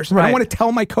Malamars. Right. I want to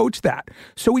tell my coach that.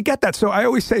 So we get that. So I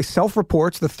always say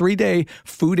self-reports, the 3-day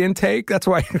food intake. That's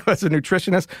why, as a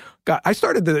nutritionist, I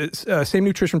started the same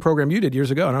nutrition program you did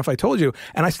years ago. I don't know if I told you.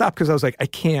 And I stopped because I was like, I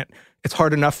can't. It's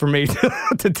hard enough for me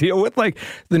to deal with, like,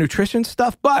 the nutrition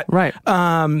stuff. But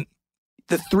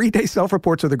the 3-day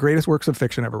self-reports are the greatest works of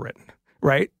fiction ever written,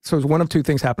 right? So it's one of two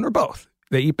things happen, or both.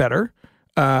 They eat better,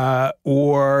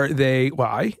 or they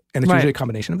lie, and it's usually a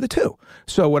combination of the two.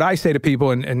 So what I say to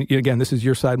people, and again, this is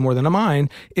your side more than mine,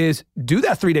 is do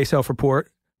that 3-day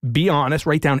self-report. Be honest,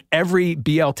 write down every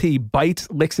BLT, bites,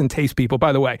 licks, and tastes, people.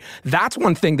 By the way, that's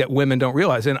one thing that women don't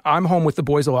realize. And I'm home with the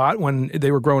boys a lot when they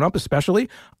were growing up, especially.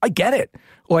 I get it.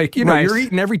 Like, you know, you're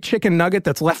eating every chicken nugget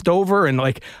that's left over, and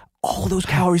like, all those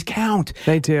calories count.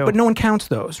 They do. But no one counts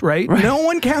those, right? No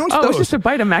one counts those. Oh, it's just a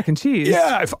bite of mac and cheese.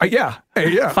 Yeah.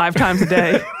 5 times a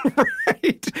day.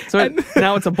 Right. So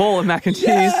now it's a bowl of mac and cheese.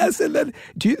 Yes. And then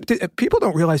people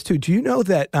don't realize, too, do you know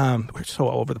that, we're so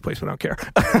all over the place, but I don't care.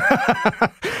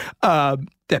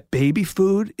 That baby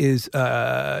food is,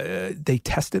 they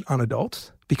test it on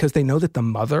adults because they know that the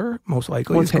mother most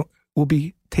likely will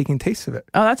be taking tastes of it.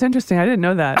 Oh, that's interesting. I didn't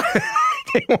know that.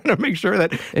 They want to make sure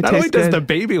that not only does the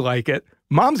baby like it,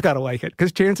 mom's got to like it,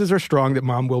 because chances are strong that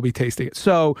mom will be tasting it.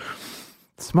 So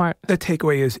smart. The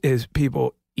takeaway is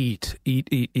people eat.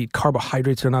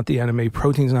 Carbohydrates are not the enemy.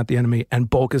 Protein's not the enemy. And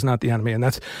bulk is not the enemy. And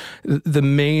that's the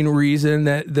main reason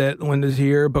that Linda's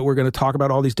here. But we're going to talk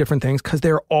about all these different things because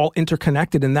they're all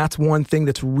interconnected. And that's one thing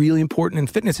that's really important in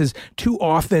fitness is too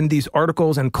often these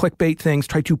articles and clickbait things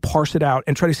try to parse it out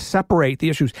and try to separate the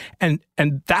issues. And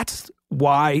that's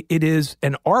why it is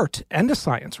an art and a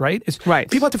science, right?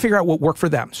 People have to figure out what worked for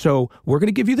them. So we're going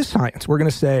to give you the science. We're going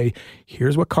to say,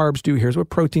 here's what carbs do. Here's what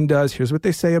protein does. Here's what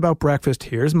they say about breakfast.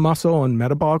 Here's muscle and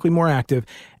metabolically more active.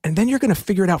 And then you're going to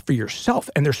figure it out for yourself.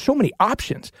 And there's so many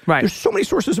options. Right. There's so many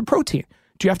sources of protein.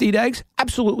 Do you have to eat eggs?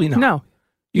 Absolutely not. No.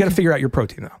 You got to figure out your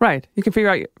protein, though. Right. You can figure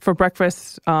out for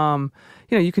breakfast, you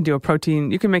can do a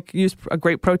protein. You can use a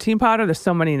great protein powder. There's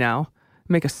so many now.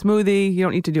 Make a smoothie. You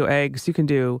don't need to do eggs. You can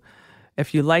do...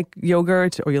 If you like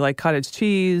yogurt or you like cottage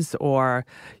cheese, or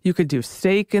you could do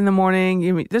steak in the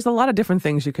morning. There's a lot of different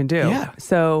things you can do. Yeah.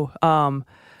 So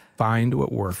find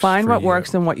what works. Find what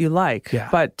works and what you like. Yeah.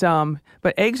 But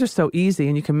eggs are so easy,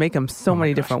 and you can make them so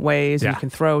many different ways. Yeah. And you can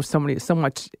throw so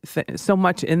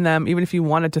much in them. Even if you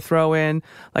wanted to throw in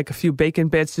like a few bacon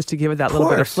bits just to give it that little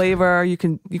bit of flavor, you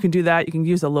can do that. You can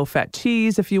use a low-fat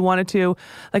cheese if you wanted to.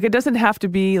 Like, it doesn't have to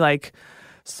be like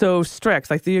so strict.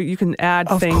 Like you can add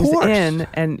things in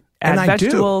and add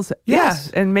vegetables. Yes.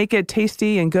 Yeah, and make it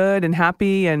tasty and good and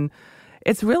happy. And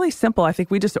it's really simple. I think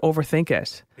we just overthink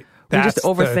it. That's we just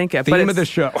overthink it. Theme of the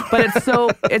show. But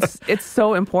it's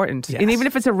so important. Yes. And even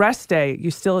if it's a rest day,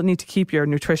 you still need to keep your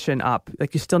nutrition up.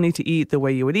 Like, you still need to eat the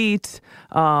way you would eat.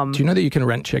 Do you know that you can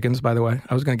rent chickens, by the way?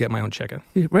 I was going to get my own chicken.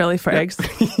 Really? For eggs?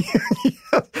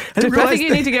 I think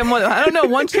you need to get more. I don't know.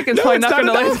 One chicken's probably not going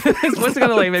to lay. What's it going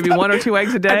to lay? Maybe 1 or 2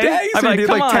 eggs a day? I'm like,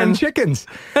 come on. 10 chickens.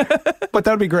 But that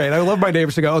would be great. I love my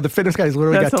neighbors to go, the fitness guy's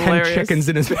literally got hilarious. 10 chickens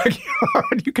in his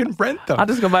backyard. You can rent them. I'll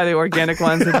just go buy the organic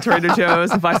ones at Trader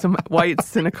Joe's and buy some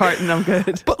whites in a carton. I'm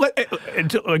good. But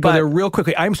go there real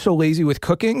quickly. I'm so lazy with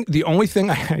cooking. The only thing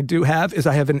I do have is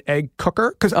I have an egg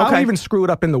cooker, because I'll even screw it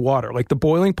up in the water, like the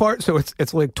boiling part. So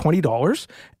it's like $20,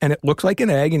 and it looks like an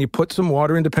egg, and you put some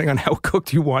water in depending on how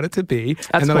cooked you want it to be. That's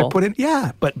and then cool. I put in,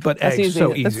 but that's eggs, easy.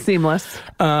 so easy. That's seamless.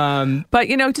 But,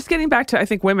 just getting back to, I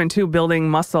think, women too, building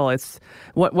muscle, it's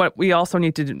what we also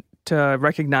need to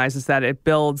recognize is that it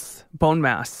builds bone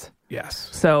mass. Yes.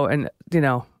 So, and,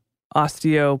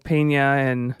 osteopenia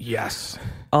and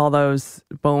all those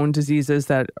bone diseases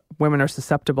that women are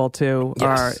susceptible to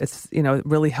it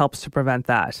really helps to prevent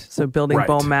that. So building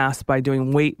bone mass by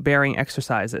doing weight-bearing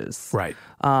exercises. Right.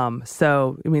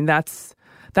 So,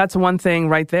 that's one thing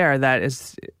right there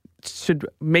that should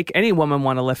make any woman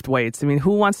want to lift weights.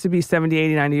 Who wants to be 70,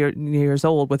 80, 90 years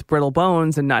old with brittle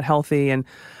bones and not healthy? And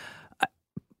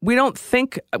we don't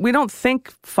think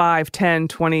 5, 10,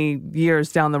 20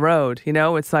 years down the road.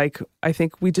 It's like, I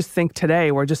think we just think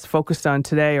today. We're just focused on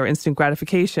today or instant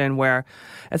gratification, where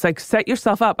it's like, set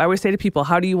yourself up. I always say to people,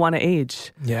 how do you want to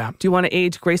age? Yeah. Do you want to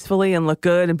age gracefully and look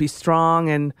good and be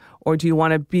strong, or do you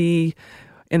want to be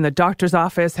in the doctor's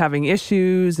office having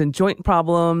issues and joint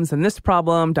problems and this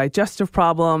problem, digestive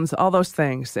problems, all those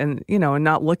things, and and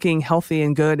not looking healthy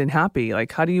and good and happy?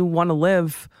 Like, how do you want to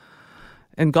live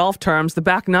in golf terms, the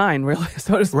back nine, really,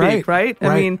 so to speak, right?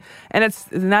 I mean, and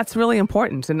that's really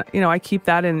important. And, I keep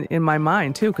that in my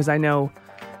mind, too, because I know,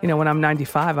 when I'm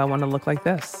 95, I want to look like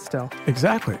this still.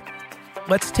 Exactly.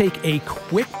 Let's take a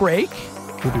quick break.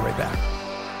 We'll be right back.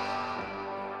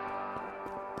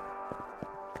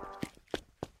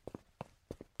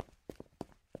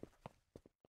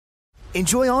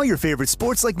 Enjoy all your favorite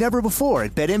sports like never before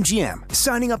at BetMGM.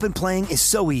 Signing up and playing is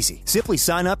so easy. Simply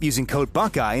sign up using code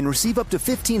Buckeye and receive up to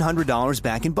 $1,500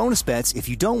 back in bonus bets if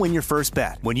you don't win your first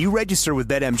bet. When you register with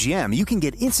BetMGM, you can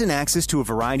get instant access to a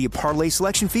variety of parlay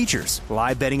selection features,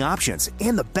 live betting options,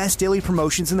 and the best daily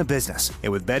promotions in the business.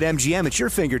 And with BetMGM at your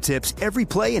fingertips, every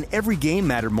play and every game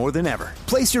matter more than ever.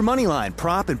 Place your moneyline,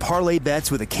 prop, and parlay bets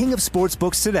with the king of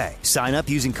sportsbooks today. Sign up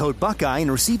using code Buckeye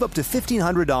and receive up to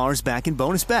 $1,500 back in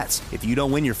bonus bets if you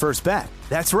don't win your first bet.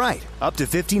 That's right, up to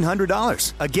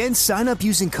 $1,500. Again, sign up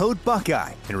using code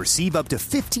Buckeye and receive up to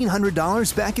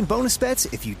 $1,500 back in bonus bets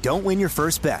if you don't win your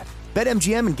first bet.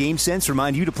 BetMGM and GameSense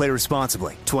remind you to play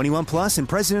responsibly. 21 plus and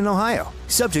present in Ohio.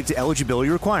 Subject to eligibility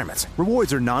requirements.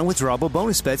 Rewards are non-withdrawable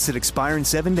bonus bets that expire in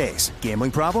 7 days. Gambling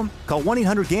problem? Call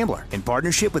 1-800-GAMBLER in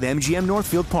partnership with MGM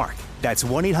Northfield Park. That's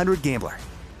 1-800-GAMBLER.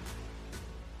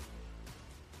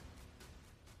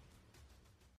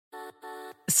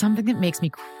 Something that makes me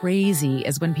crazy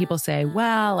is when people say,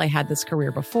 well, I had this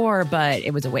career before, but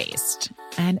it was a waste.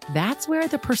 And that's where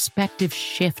the perspective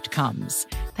shift comes,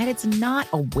 that it's not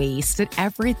a waste, that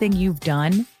everything you've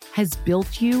done has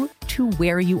built you to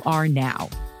where you are now.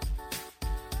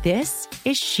 This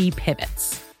is She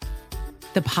Pivots,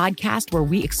 the podcast where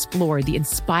we explore the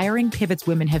inspiring pivots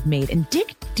women have made and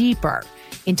dig deeper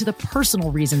into the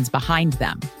personal reasons behind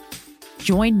them.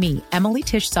 Join me, Emily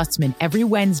Tish Sussman, every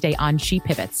Wednesday on She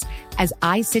Pivots as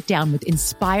I sit down with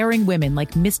inspiring women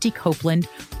like Misty Copeland,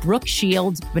 Brooke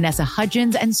Shields, Vanessa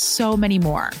Hudgens, and so many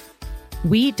more.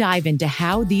 We dive into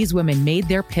how these women made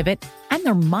their pivot and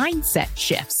their mindset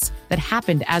shifts that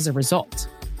happened as a result.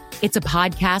 It's a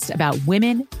podcast about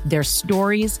women, their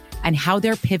stories, and how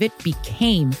their pivot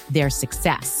became their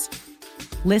success.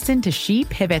 Listen to She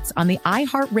Pivots on the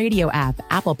iHeartRadio app,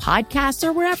 Apple Podcasts,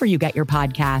 or wherever you get your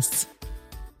podcasts.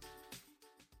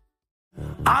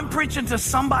 I'm preaching to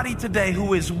somebody today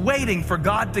who is waiting for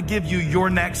God to give you your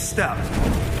next step.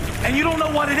 And you don't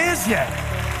know what it is yet.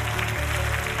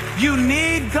 You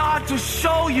need God to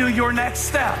show you your next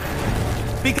step.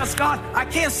 Because God, I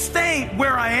can't stay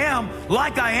where I am,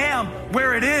 like I am,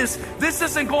 where it is. This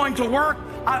isn't going to work.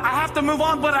 I have to move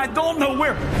on, but I don't know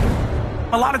where.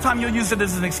 A lot of time you'll use it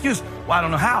as an excuse. Well, I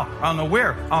don't know how. I don't know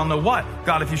where. I don't know what.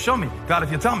 God, if you show me. God,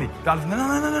 if you tell me. God, if...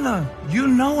 No. You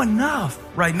know enough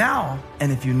right now.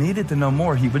 And if you needed to know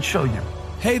more, he would show you.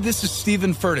 Hey, this is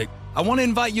Stephen Furtick. I want to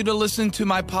invite you to listen to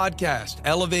my podcast,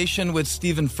 Elevation with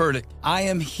Stephen Furtick. I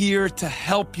am here to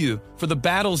help you for the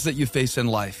battles that you face in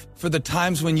life, for the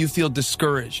times when you feel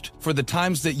discouraged, for the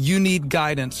times that you need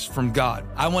guidance from God.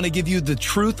 I want to give you the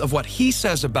truth of what he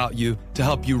says about you to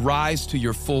help you rise to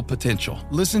your full potential.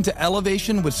 Listen to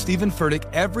Elevation with Stephen Furtick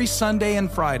every Sunday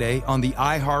and Friday on the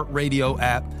iHeartRadio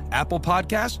app, Apple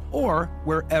Podcasts, or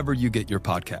wherever you get your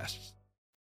podcasts.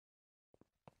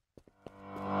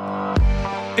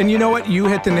 And you know what? You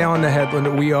hit the nail on the head, Linda.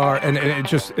 We are, and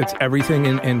it's everything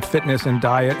in fitness and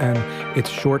diet, and it's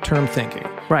short-term thinking.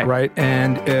 Right.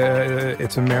 And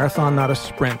it's a marathon, not a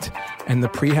sprint. And the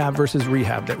prehab versus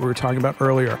rehab that we were talking about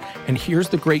earlier. And here's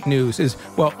the great news is,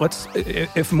 well,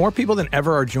 if more people than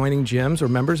ever are joining gyms or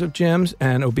members of gyms,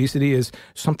 and obesity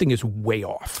something is way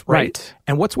off. Right.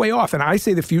 And what's way off? And I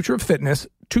say the future of fitness,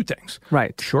 two things.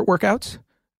 Right. Short workouts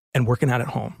and working out at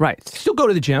home. Right. Still go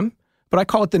to the gym. But I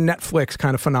call it the Netflix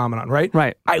kind of phenomenon, right?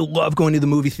 Right. I love going to the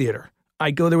movie theater.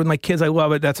 I go there with my kids. I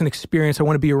love it. That's an experience. I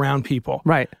want to be around people.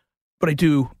 Right. But I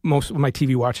do most of my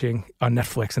TV watching on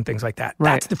Netflix and things like that.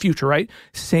 Right. That's the future, right?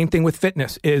 Same thing with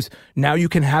fitness is now you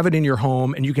can have it in your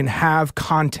home and you can have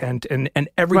content and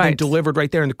everything delivered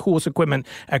right there and the coolest equipment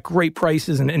at great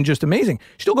prices and just amazing.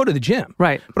 Still go to the gym.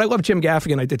 Right. But I love Jim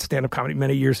Gaffigan. I did stand-up comedy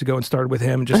many years ago and started with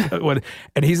him.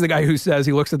 And he's the guy who says,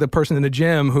 he looks at the person in the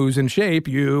gym who's in shape,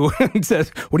 and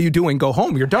says, what are you doing? Go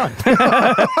home. You're done.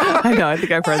 I know. I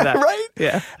think I've heard that. Right?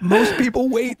 Yeah. Most people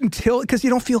wait because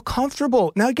you don't feel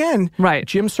comfortable. Now, again,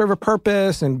 gyms serve a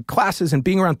purpose and classes and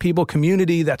being around people,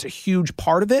 community, that's a huge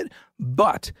part of it.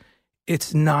 But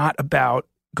it's not about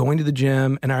going to the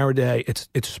gym an hour a day. It's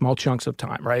small chunks of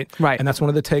time, right? Right. And that's one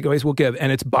of the takeaways we'll give.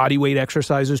 And it's body weight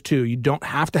exercises too. You don't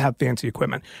have to have fancy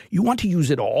equipment. You want to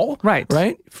use it all. Right.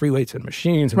 Right? Free weights and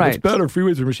machines. And what's better? Free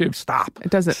weights and machines. Stop.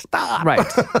 It doesn't. Stop. Right.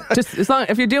 Just as long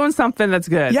if you're doing something that's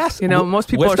good. Yes. Most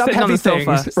people are sitting on the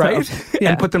sofa. Right? Yeah.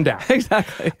 And put them down.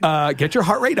 Exactly. Get your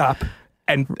heart rate up.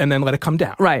 and then let it come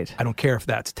down. Right. I don't care if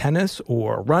that's tennis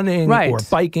or running Right. or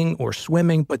biking or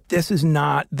swimming, but this is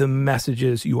not the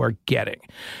messages you are getting.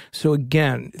 So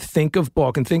again, think of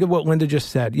bulk and think of what Linda just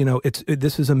said.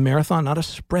 This is a marathon, not a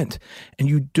sprint. And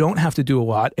you don't have to do a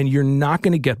lot, and you're not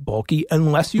going to get bulky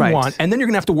unless you Right. want. And then you're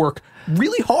going to have to work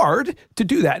really hard to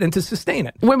do that and to sustain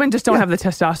it. Women just don't have the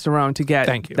testosterone to get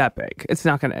Thank you. that big. It's just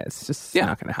not going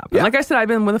to happen. Yeah. Like I said, I've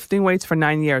been lifting weights for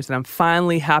 9 years, and I'm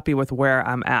finally happy with where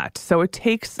I'm at. So it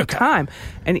takes time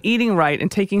and eating right and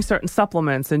taking certain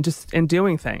supplements and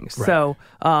doing things. Right.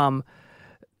 So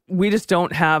we just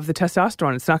don't have the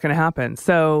testosterone. It's not going to happen.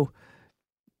 So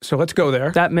let's go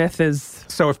there. that myth is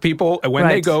So if people, when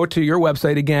they go to your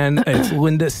website again, it's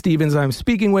Linda Stevens I'm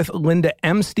speaking with.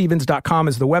 LindaMStevens.com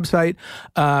is the website.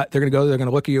 They're going to go, they're going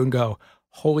to look at you and go,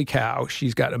 holy cow,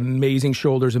 she's got amazing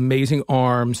shoulders, amazing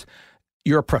arms.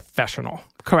 You're a professional.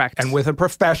 correct. And with a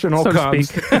professional So to comes...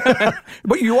 speak.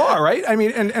 But you are, right? I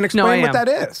mean, and explain what am.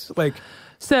 that is. Like,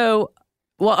 So,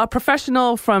 well, a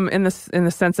professional in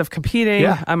the sense of competing.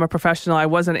 Yeah. I'm a professional. I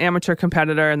was an amateur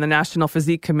competitor in the National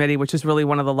Physique Committee, which is really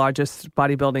one of the largest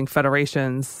bodybuilding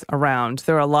federations around.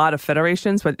 There are a lot of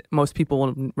federations, but most people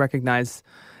won't recognize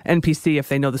NPC if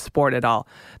they know the sport at all.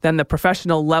 Then the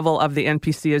professional level of the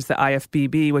NPC is the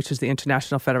IFBB, which is the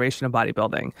International Federation of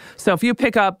Bodybuilding. So if you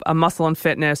pick up a Muscle and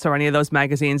Fitness or any of those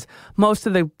magazines, most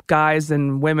of the guys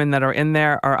and women that are in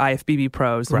there are IFBB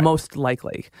pros, Right. most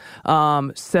likely.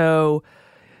 So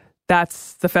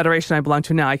that's the federation I belong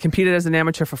to now. I competed as an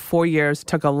amateur for 4 years. It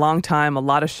took a long time, a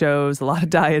lot of shows, a lot of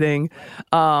dieting.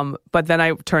 But then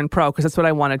I turned pro because that's what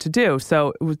I wanted to do.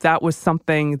 So that was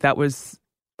something that was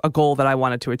a goal that I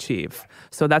wanted to achieve.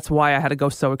 So that's why I had to go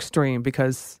so extreme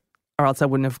or else I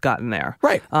wouldn't have gotten there.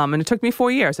 Right. And it took me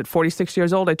 4 years. At 46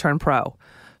 years old, I turned pro.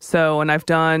 So, and I've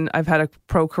had a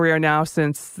pro career now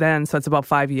since then. So it's about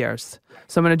 5 years.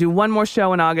 So I'm going to do one more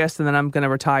show in August and then I'm going to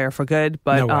retire for good.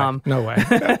 But no way.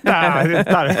 Nah, it's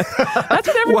not that's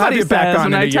what everybody We'll have you back says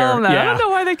on when in I a tell year. them that. Yeah. I don't know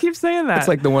why they keep saying that. It's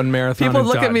like the one marathon. People and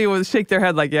look at done. me with shake their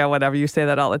head like, yeah, whatever. You say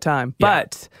that all the time. Yeah.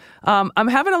 But I'm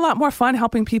having a lot more fun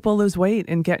helping people lose weight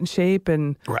and get in shape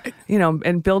and, Right.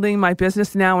 and building my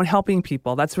business now and helping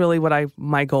people. That's really what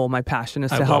my goal, my passion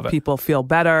is I to love help it. people feel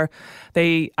better.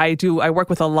 I work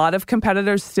with a lot of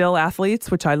competitors, still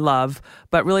athletes, which I love,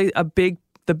 but really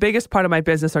the biggest part of my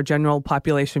business are general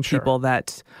population people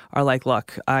that are like,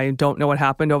 look, I don't know what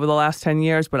happened over the last 10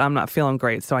 years, but I'm not feeling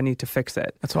great, so I need to fix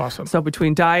it. That's awesome. So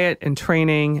between diet and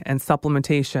training and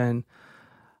supplementation,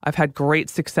 I've had great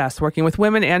success working with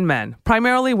women and men.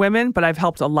 Primarily women, but I've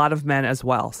helped a lot of men as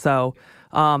well. So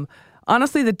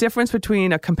honestly, the difference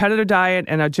between a competitor diet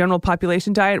and a general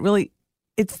population diet really,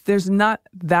 there's not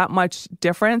that much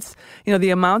difference. The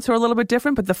amounts are a little bit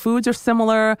different, but the foods are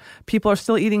similar. People are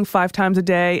still eating 5 times a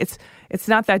day. It's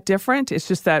not that different. It's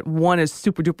just that one is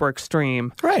super duper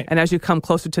extreme. Right. And as you come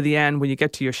closer to the end, when you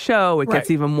get to your show, it gets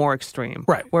Right. even more extreme.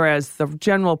 Right. Whereas the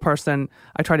general person,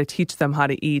 I try to teach them how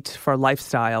to eat for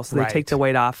lifestyle, so they Right. take the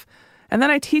weight off. And then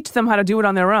I teach them how to do it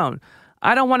on their own.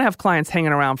 I don't want to have clients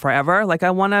hanging around forever. Like I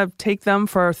want to take them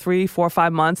for 3, 4,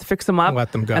 5 months, fix them up,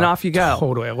 Let them go. and off you go.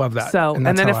 Totally. I love that. So, and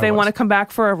that's then how if I they was. want to come back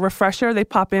for a refresher, they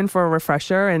pop in for a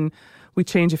refresher and we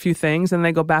change a few things and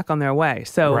they go back on their way.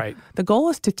 So Right. the goal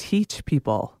is to teach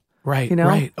people. Right, Right.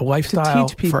 right. A lifestyle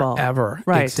to teach people. forever.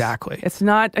 Right. Exactly. It's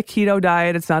not a keto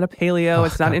diet. It's not a paleo.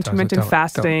 It's not God, intermittent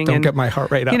fasting. Don't get my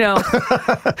heart rate up.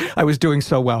 I was doing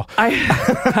so well.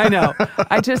 I know.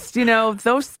 I just,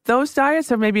 those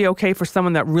diets are maybe okay for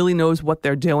someone that really knows what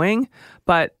they're doing,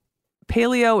 but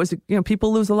paleo is,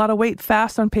 people lose a lot of weight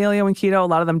fast on paleo and keto. A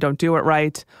lot of them don't do it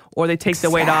right, or they take the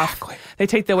weight off. They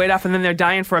take the weight off and then they're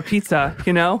dying for a pizza,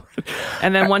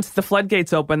 And then once the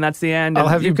floodgates open, that's the end. I'll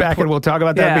have you back and we'll talk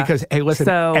about that Yeah. because, hey, listen,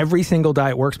 every single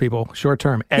diet works, people, short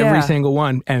term, every single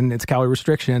one, and it's calorie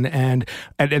restriction. And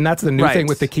that's the new thing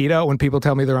with the keto when people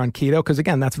tell me they're on keto, because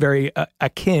again, that's very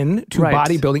akin to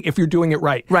bodybuilding if you're doing it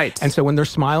right. Right. And so when they're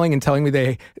smiling and telling me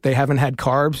they haven't had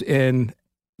carbs in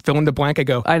fill in the blank, I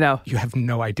go, I know. You have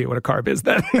no idea what a carb is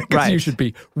then, because Right. you should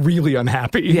be really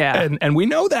unhappy. Yeah. And we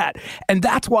know that. And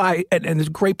that's why, and it's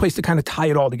a great place to kind of tie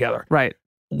it all together. Right.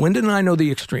 Linda and I know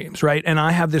the extremes, right? And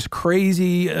I have this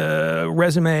crazy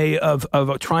resume of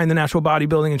trying the natural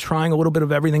bodybuilding and trying a little bit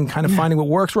of everything, kind of finding what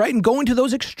works, right? And going to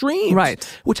those extremes, Right.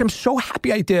 Which I'm so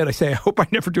happy I did. I say, I hope I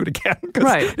never do it again. 'Cause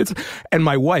Right. And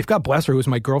my wife, God bless her, who was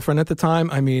my girlfriend at the time.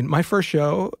 I mean, my first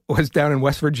show was down in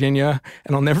West Virginia,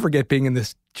 and I'll never forget being in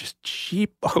this just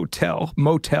cheap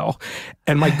motel.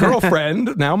 And my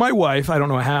girlfriend, now my wife, I don't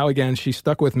know how, again, she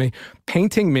stuck with me,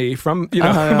 painting me from,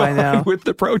 I know. with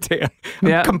the Protan. I'm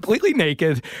Yep. completely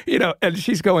naked, and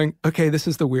she's going, okay, this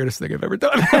is the weirdest thing I've ever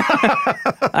done.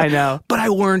 I know. But I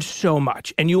learned so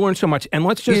much, and you learn so much. And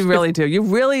let's just... You really do. You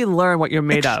really learn what you're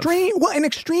made of. And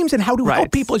extremes and how to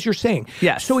help people, as you're saying.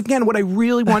 Yes. So again, what I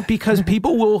really want, because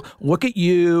people will look at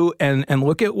you and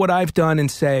look at what I've done and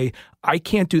say, I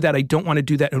can't do that. I don't want to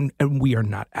do that. And we are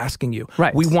not asking you.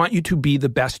 Right. We want you to be the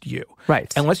best you.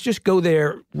 Right. And let's just go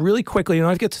there really quickly. You don't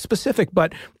have to get specific,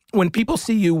 but when people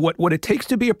see you, what it takes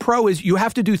to be a pro is you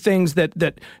have to do things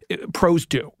that pros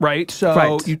do, right?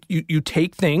 So you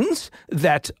take things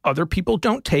that other people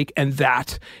don't take, and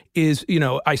that is,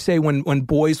 I say when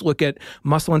boys look at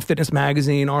Muscle and Fitness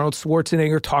magazine, Arnold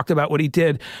Schwarzenegger talked about what he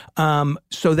did.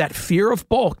 So that fear of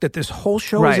bulk that this whole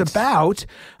show is about,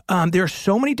 there are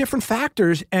so many different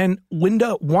factors, and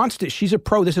Linda wants to. She's a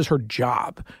pro. This is her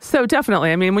job. So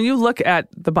definitely. I mean, when you look at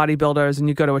the bodybuilders and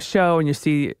you go to a show and you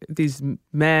see these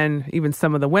men, even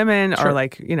some of the women are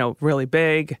really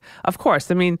big. Of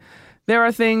course. I mean, there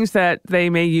are things that they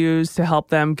may use to help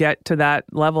them get to that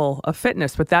level of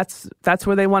fitness, but that's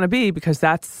where they want to be, because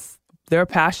that's their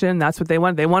passion. That's what they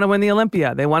want. They want to win the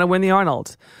Olympia. They want to win the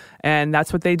Arnold. And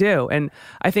that's what they do. And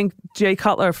I think Jay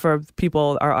Cutler, for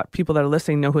people that are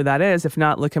listening, know who that is. If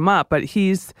not, look him up. But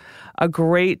he's a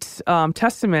great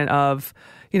testament of,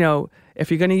 if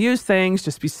you're going to use things,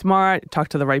 just be smart, talk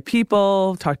to the right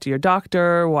people, talk to your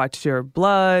doctor, watch your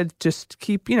blood, just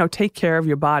keep, take care of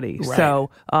your body. Right. So,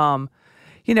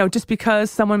 just because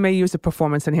someone may use a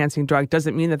performance-enhancing drug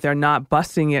doesn't mean that they're not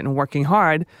busting it and working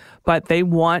hard, but they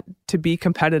want to be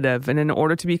competitive. And in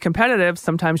order to be competitive,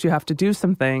 sometimes you have to do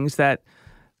some things that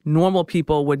normal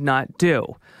people would not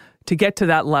do to get to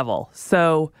that level.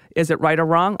 So is it right or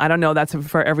wrong? I don't know. That's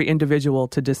for every individual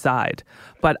to decide.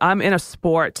 But I'm in a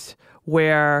sport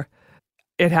where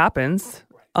it happens,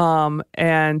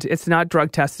 and it's not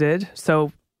drug tested.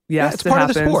 So yes, it's part of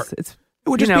the sport. It's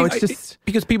it's just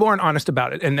because people aren't honest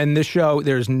about it. And this show,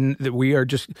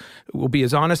 we'll be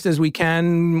as honest as we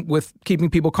can with keeping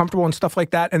people comfortable and stuff like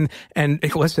that. And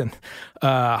listen,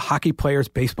 hockey players,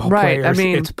 baseball players, I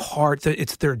mean,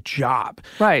 it's their job.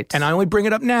 Right. And I only bring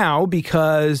it up now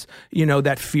because,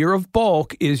 that fear of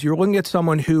bulk is you're looking at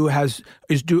someone who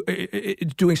is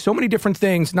doing so many different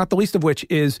things, not the least of which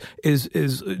is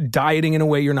dieting in a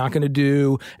way you're not going to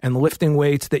do and lifting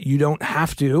weights that you don't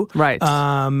have to. Right.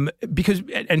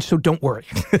 So don't worry.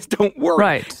 Don't worry.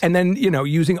 Right. And then,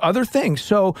 using other things.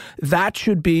 So that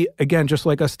should be, again, just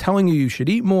like us telling you should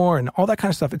eat more and all that kind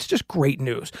of stuff. It's just great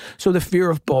news. So the fear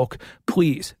of bulk,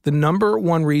 please, the number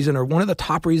one reason, or one of the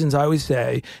top reasons I always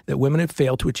say that women have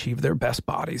failed to achieve their best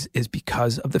bodies is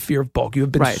because of the fear of bulk. You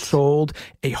have been sold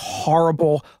a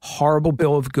horrible, horrible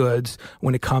bill of goods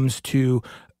when it comes to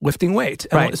lifting weights.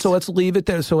 Right. So let's leave it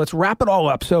there. So let's wrap it all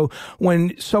up. So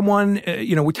when someone,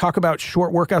 we talk about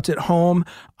short workouts at home,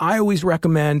 I always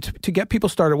recommend to get people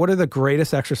started. What are the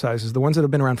greatest exercises? The ones that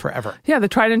have been around forever. Yeah, the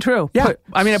tried and true. Yeah.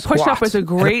 A push-up is a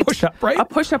great push-up, right? A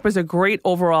push-up is a great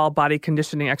overall body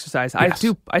conditioning exercise. Yes.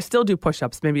 I still do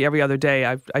push-ups maybe every other day.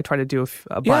 I try to do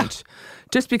a bunch.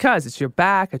 Just because it's your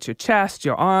back, it's your chest,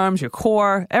 your arms, your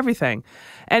core, everything.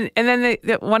 And then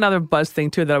one other buzz thing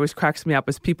too that always cracks me up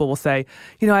is people will say,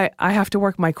 I have to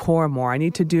work my core more. I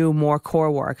need to do more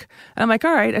core work. And I'm like,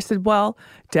 all right. I said, well,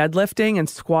 deadlifting and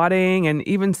squatting and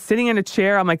even sitting in a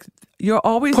chair, I'm like, you're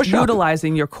always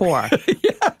utilizing your core.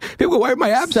 Yeah. People go, why are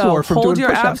my abs sore from doing hold your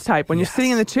push-ups? abs tight. When you're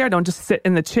sitting in the chair, don't just sit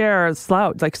in the chair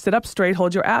slouch. Like sit up straight,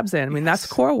 hold your abs in. I mean, that's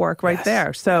core work right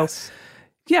there. So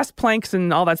yes, planks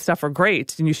and all that stuff are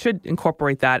great, and you should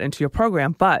incorporate that into your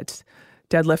program, but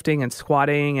deadlifting and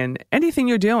squatting and anything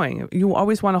you're doing, you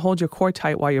always want to hold your core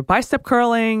tight while you're bicep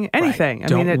curling, anything. Right.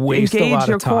 Don't waste engage a lot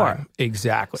your of time. Core.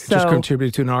 Exactly. So, just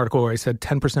contributed to an article where I said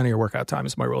 10% of your workout time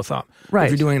is my rule of thumb. Right.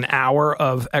 If you're doing an hour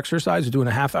of exercise, you're doing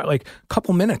a half hour, like a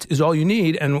couple minutes is all you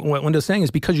need. And what Linda's saying is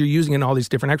because you're using it in all these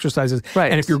different exercises.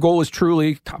 Right. And if your goal is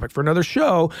truly, topic for another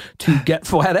show, to get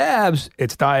flat abs,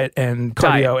 it's diet and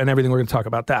cardio and everything. We're going to talk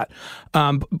about that.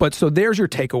 But so there's your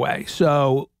takeaway.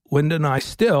 So Linda and I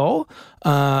still,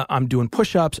 I'm doing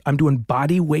push-ups, I'm doing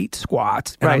body weight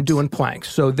squats, and I'm doing planks.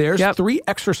 So there's 3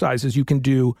 exercises you can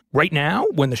do right now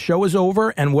when the show is over.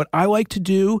 And what I like to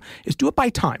do is do it by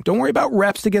time. Don't worry about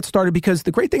reps to get started, because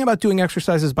the great thing about doing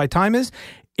exercises by time is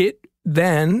it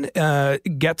then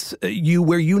gets you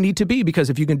where you need to be. Because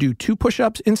if you can do 2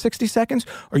 push-ups in 60 seconds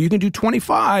or you can do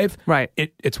 25, right,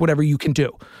 it's whatever you can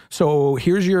do. So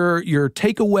here's your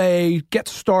takeaway, get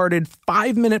started,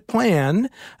 5-minute plan,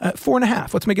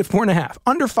 4.5. Let's make it 4.5.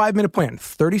 Under 5-minute plan,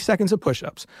 30 seconds of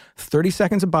push-ups, 30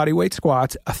 seconds of body weight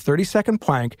squats, a 30-second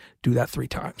plank. Do that 3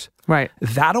 times. Right.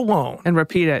 That alone. And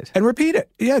repeat it.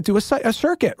 Yeah, do a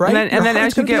circuit, right? And then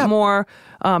as you get more,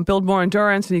 build more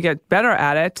endurance and you get better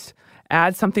at it,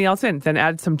 add something else in. Then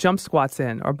add some jump squats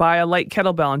in, or buy a light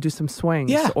kettlebell and do some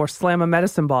swings, or slam a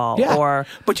medicine ball. Yeah.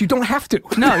 But you don't have to.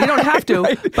 No, you don't have to.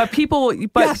 Right. But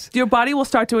your body will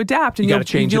start to adapt, and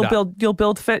you'll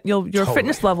build fit. Your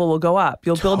fitness level will go up.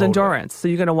 You'll build endurance, so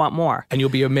you're going to want more. And you'll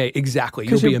be amazed. Exactly,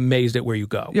 you'll be amazed at where you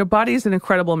go. Your body is an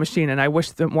incredible machine, and I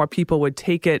wish that more people would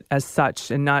take it as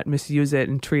such and not misuse it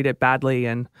and treat it badly,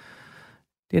 and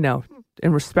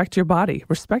and respect your body.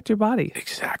 Respect your body.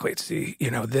 Exactly. It's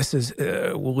this is,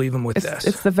 we'll leave them with this.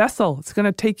 It's the vessel. It's going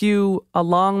to take you a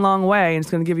long, long way, and it's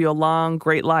going to give you a long,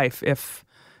 great life if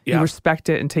you respect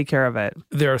it and take care of it.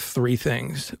 There are 3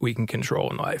 things we can control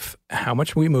in life: how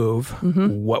much we move,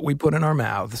 what we put in our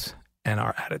mouths, and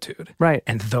our attitude. Right.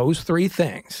 And those 3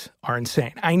 things are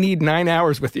insane. I need 9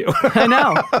 hours with you. I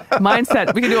know.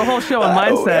 Mindset. We can do a whole show on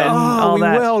mindset and all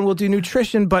that. We will, and we'll do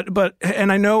nutrition, but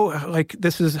and I know, like,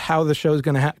 this is how the show is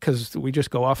going to happen, because we just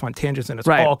go off on tangents, and it's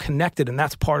all connected, and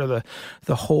that's part of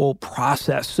the whole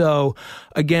process. So,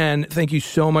 again, thank you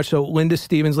so much. So, Linda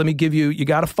Stephens, let me give you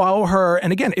got to follow her.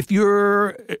 And again, if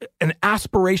you're an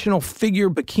aspirational figure,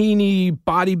 bikini,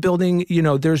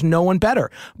 bodybuilding, there's no one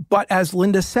better. But as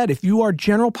Linda said, if you are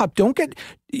general pop, don't get...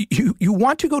 You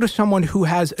want to go to someone who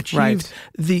has achieved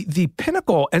the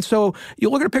pinnacle. And so you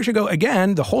look at a picture and go,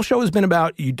 again, the whole show has been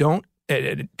about you don't,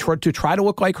 to try to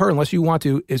look like her unless you want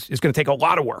to is going to take a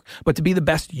lot of work. But to be the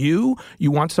best you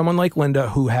want someone like Linda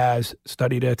who has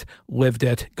studied it, lived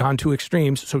it, gone to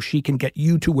extremes so she can get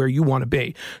you to where you want to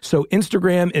be. So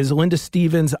Instagram is Linda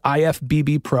Stephens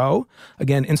IFBB Pro.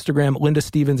 Again, Instagram, Linda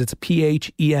Stephens, it's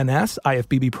PHENS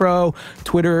IFBB Pro.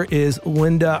 Twitter is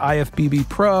Linda IFBB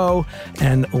Pro,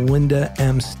 and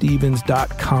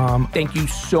LindaMStephens.com. Thank you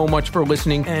so much for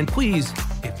listening. And please,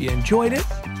 if you enjoyed it,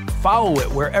 follow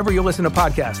it wherever you listen to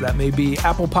podcasts. That may be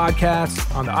Apple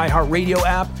Podcasts, on the iHeartRadio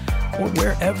app, or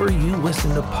wherever you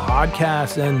listen to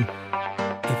podcasts. And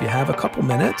if you have a couple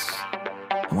minutes,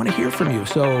 I want to hear from you.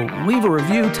 So leave a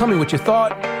review. Tell me what you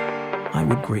thought. I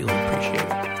would greatly appreciate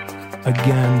it.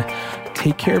 Again,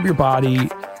 take care of your body.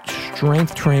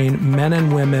 Strength train, men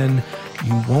and women.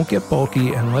 You won't get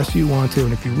bulky unless you want to.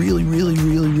 And if you really, really,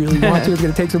 really, really want to, it's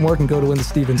going to take some work, and go to Linda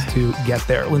Stephens to get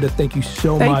there. Linda, thank you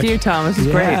so much. Thank you, Tom. This is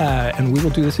great. Yeah, and we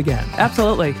will do this again.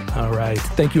 Absolutely. All right.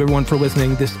 Thank you, everyone, for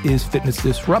listening. This is Fitness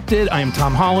Disrupted. I am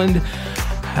Tom Holland.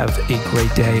 Have a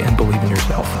great day and believe in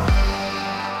yourself.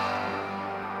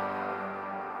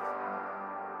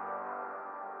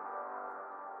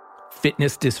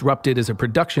 Fitness Disrupted is a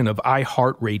production of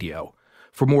iHeartRadio.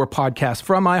 For more podcasts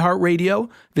from iHeartRadio,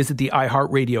 visit the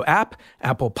iHeartRadio app,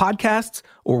 Apple Podcasts,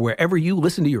 or wherever you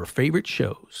listen to your favorite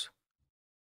shows.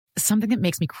 Something that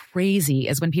makes me crazy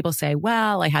is when people say,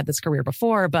 well, I had this career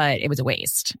before, but it was a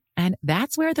waste. And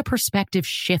that's where the perspective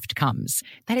shift comes,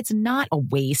 that it's not a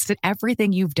waste, that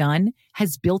everything you've done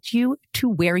has built you to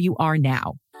where you are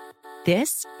now.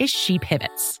 This is She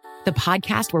Pivots, the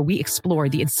podcast where we explore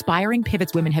the inspiring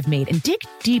pivots women have made and dig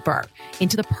deeper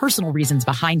into the personal reasons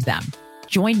behind them.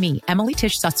 Join me, Emily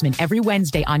Tish Sussman, every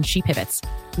Wednesday on She Pivots.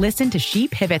 Listen to She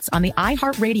Pivots on the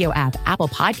iHeartRadio app, Apple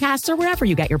Podcasts, or wherever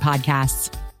you get your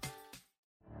podcasts.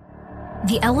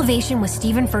 The Elevation with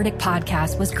Stephen Furtick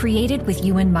podcast was created with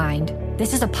you in mind.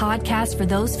 This is a podcast for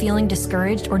those feeling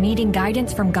discouraged or needing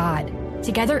guidance from God.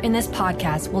 Together in this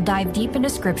podcast, we'll dive deep into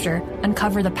scripture,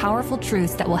 uncover the powerful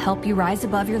truths that will help you rise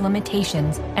above your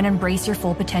limitations and embrace your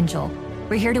full potential.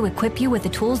 We're here to equip you with the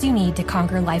tools you need to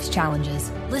conquer life's challenges.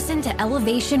 Listen to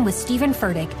Elevation with Stephen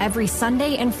Furtick every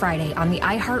Sunday and Friday on the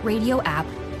iHeartRadio app,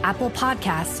 Apple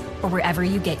Podcasts, or wherever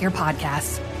you get your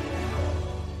podcasts.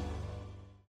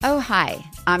 Oh, hi,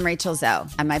 I'm Rachel Zoe,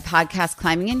 and my podcast,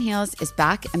 Climbing in Heels, is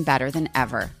back and better than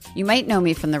ever. You might know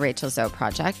me from the Rachel Zoe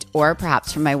Project, or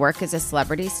perhaps from my work as a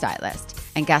celebrity stylist.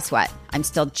 And guess what? I'm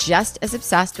still just as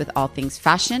obsessed with all things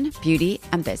fashion, beauty,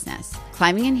 and business.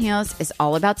 Climbing in Heels is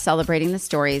all about celebrating the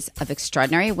stories of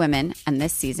extraordinary women, and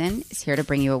this season is here to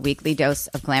bring you a weekly dose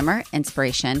of glamour,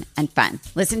 inspiration, and fun.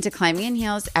 Listen to Climbing in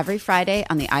Heels every Friday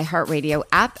on the iHeartRadio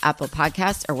app, Apple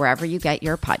Podcasts, or wherever you get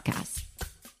your podcasts.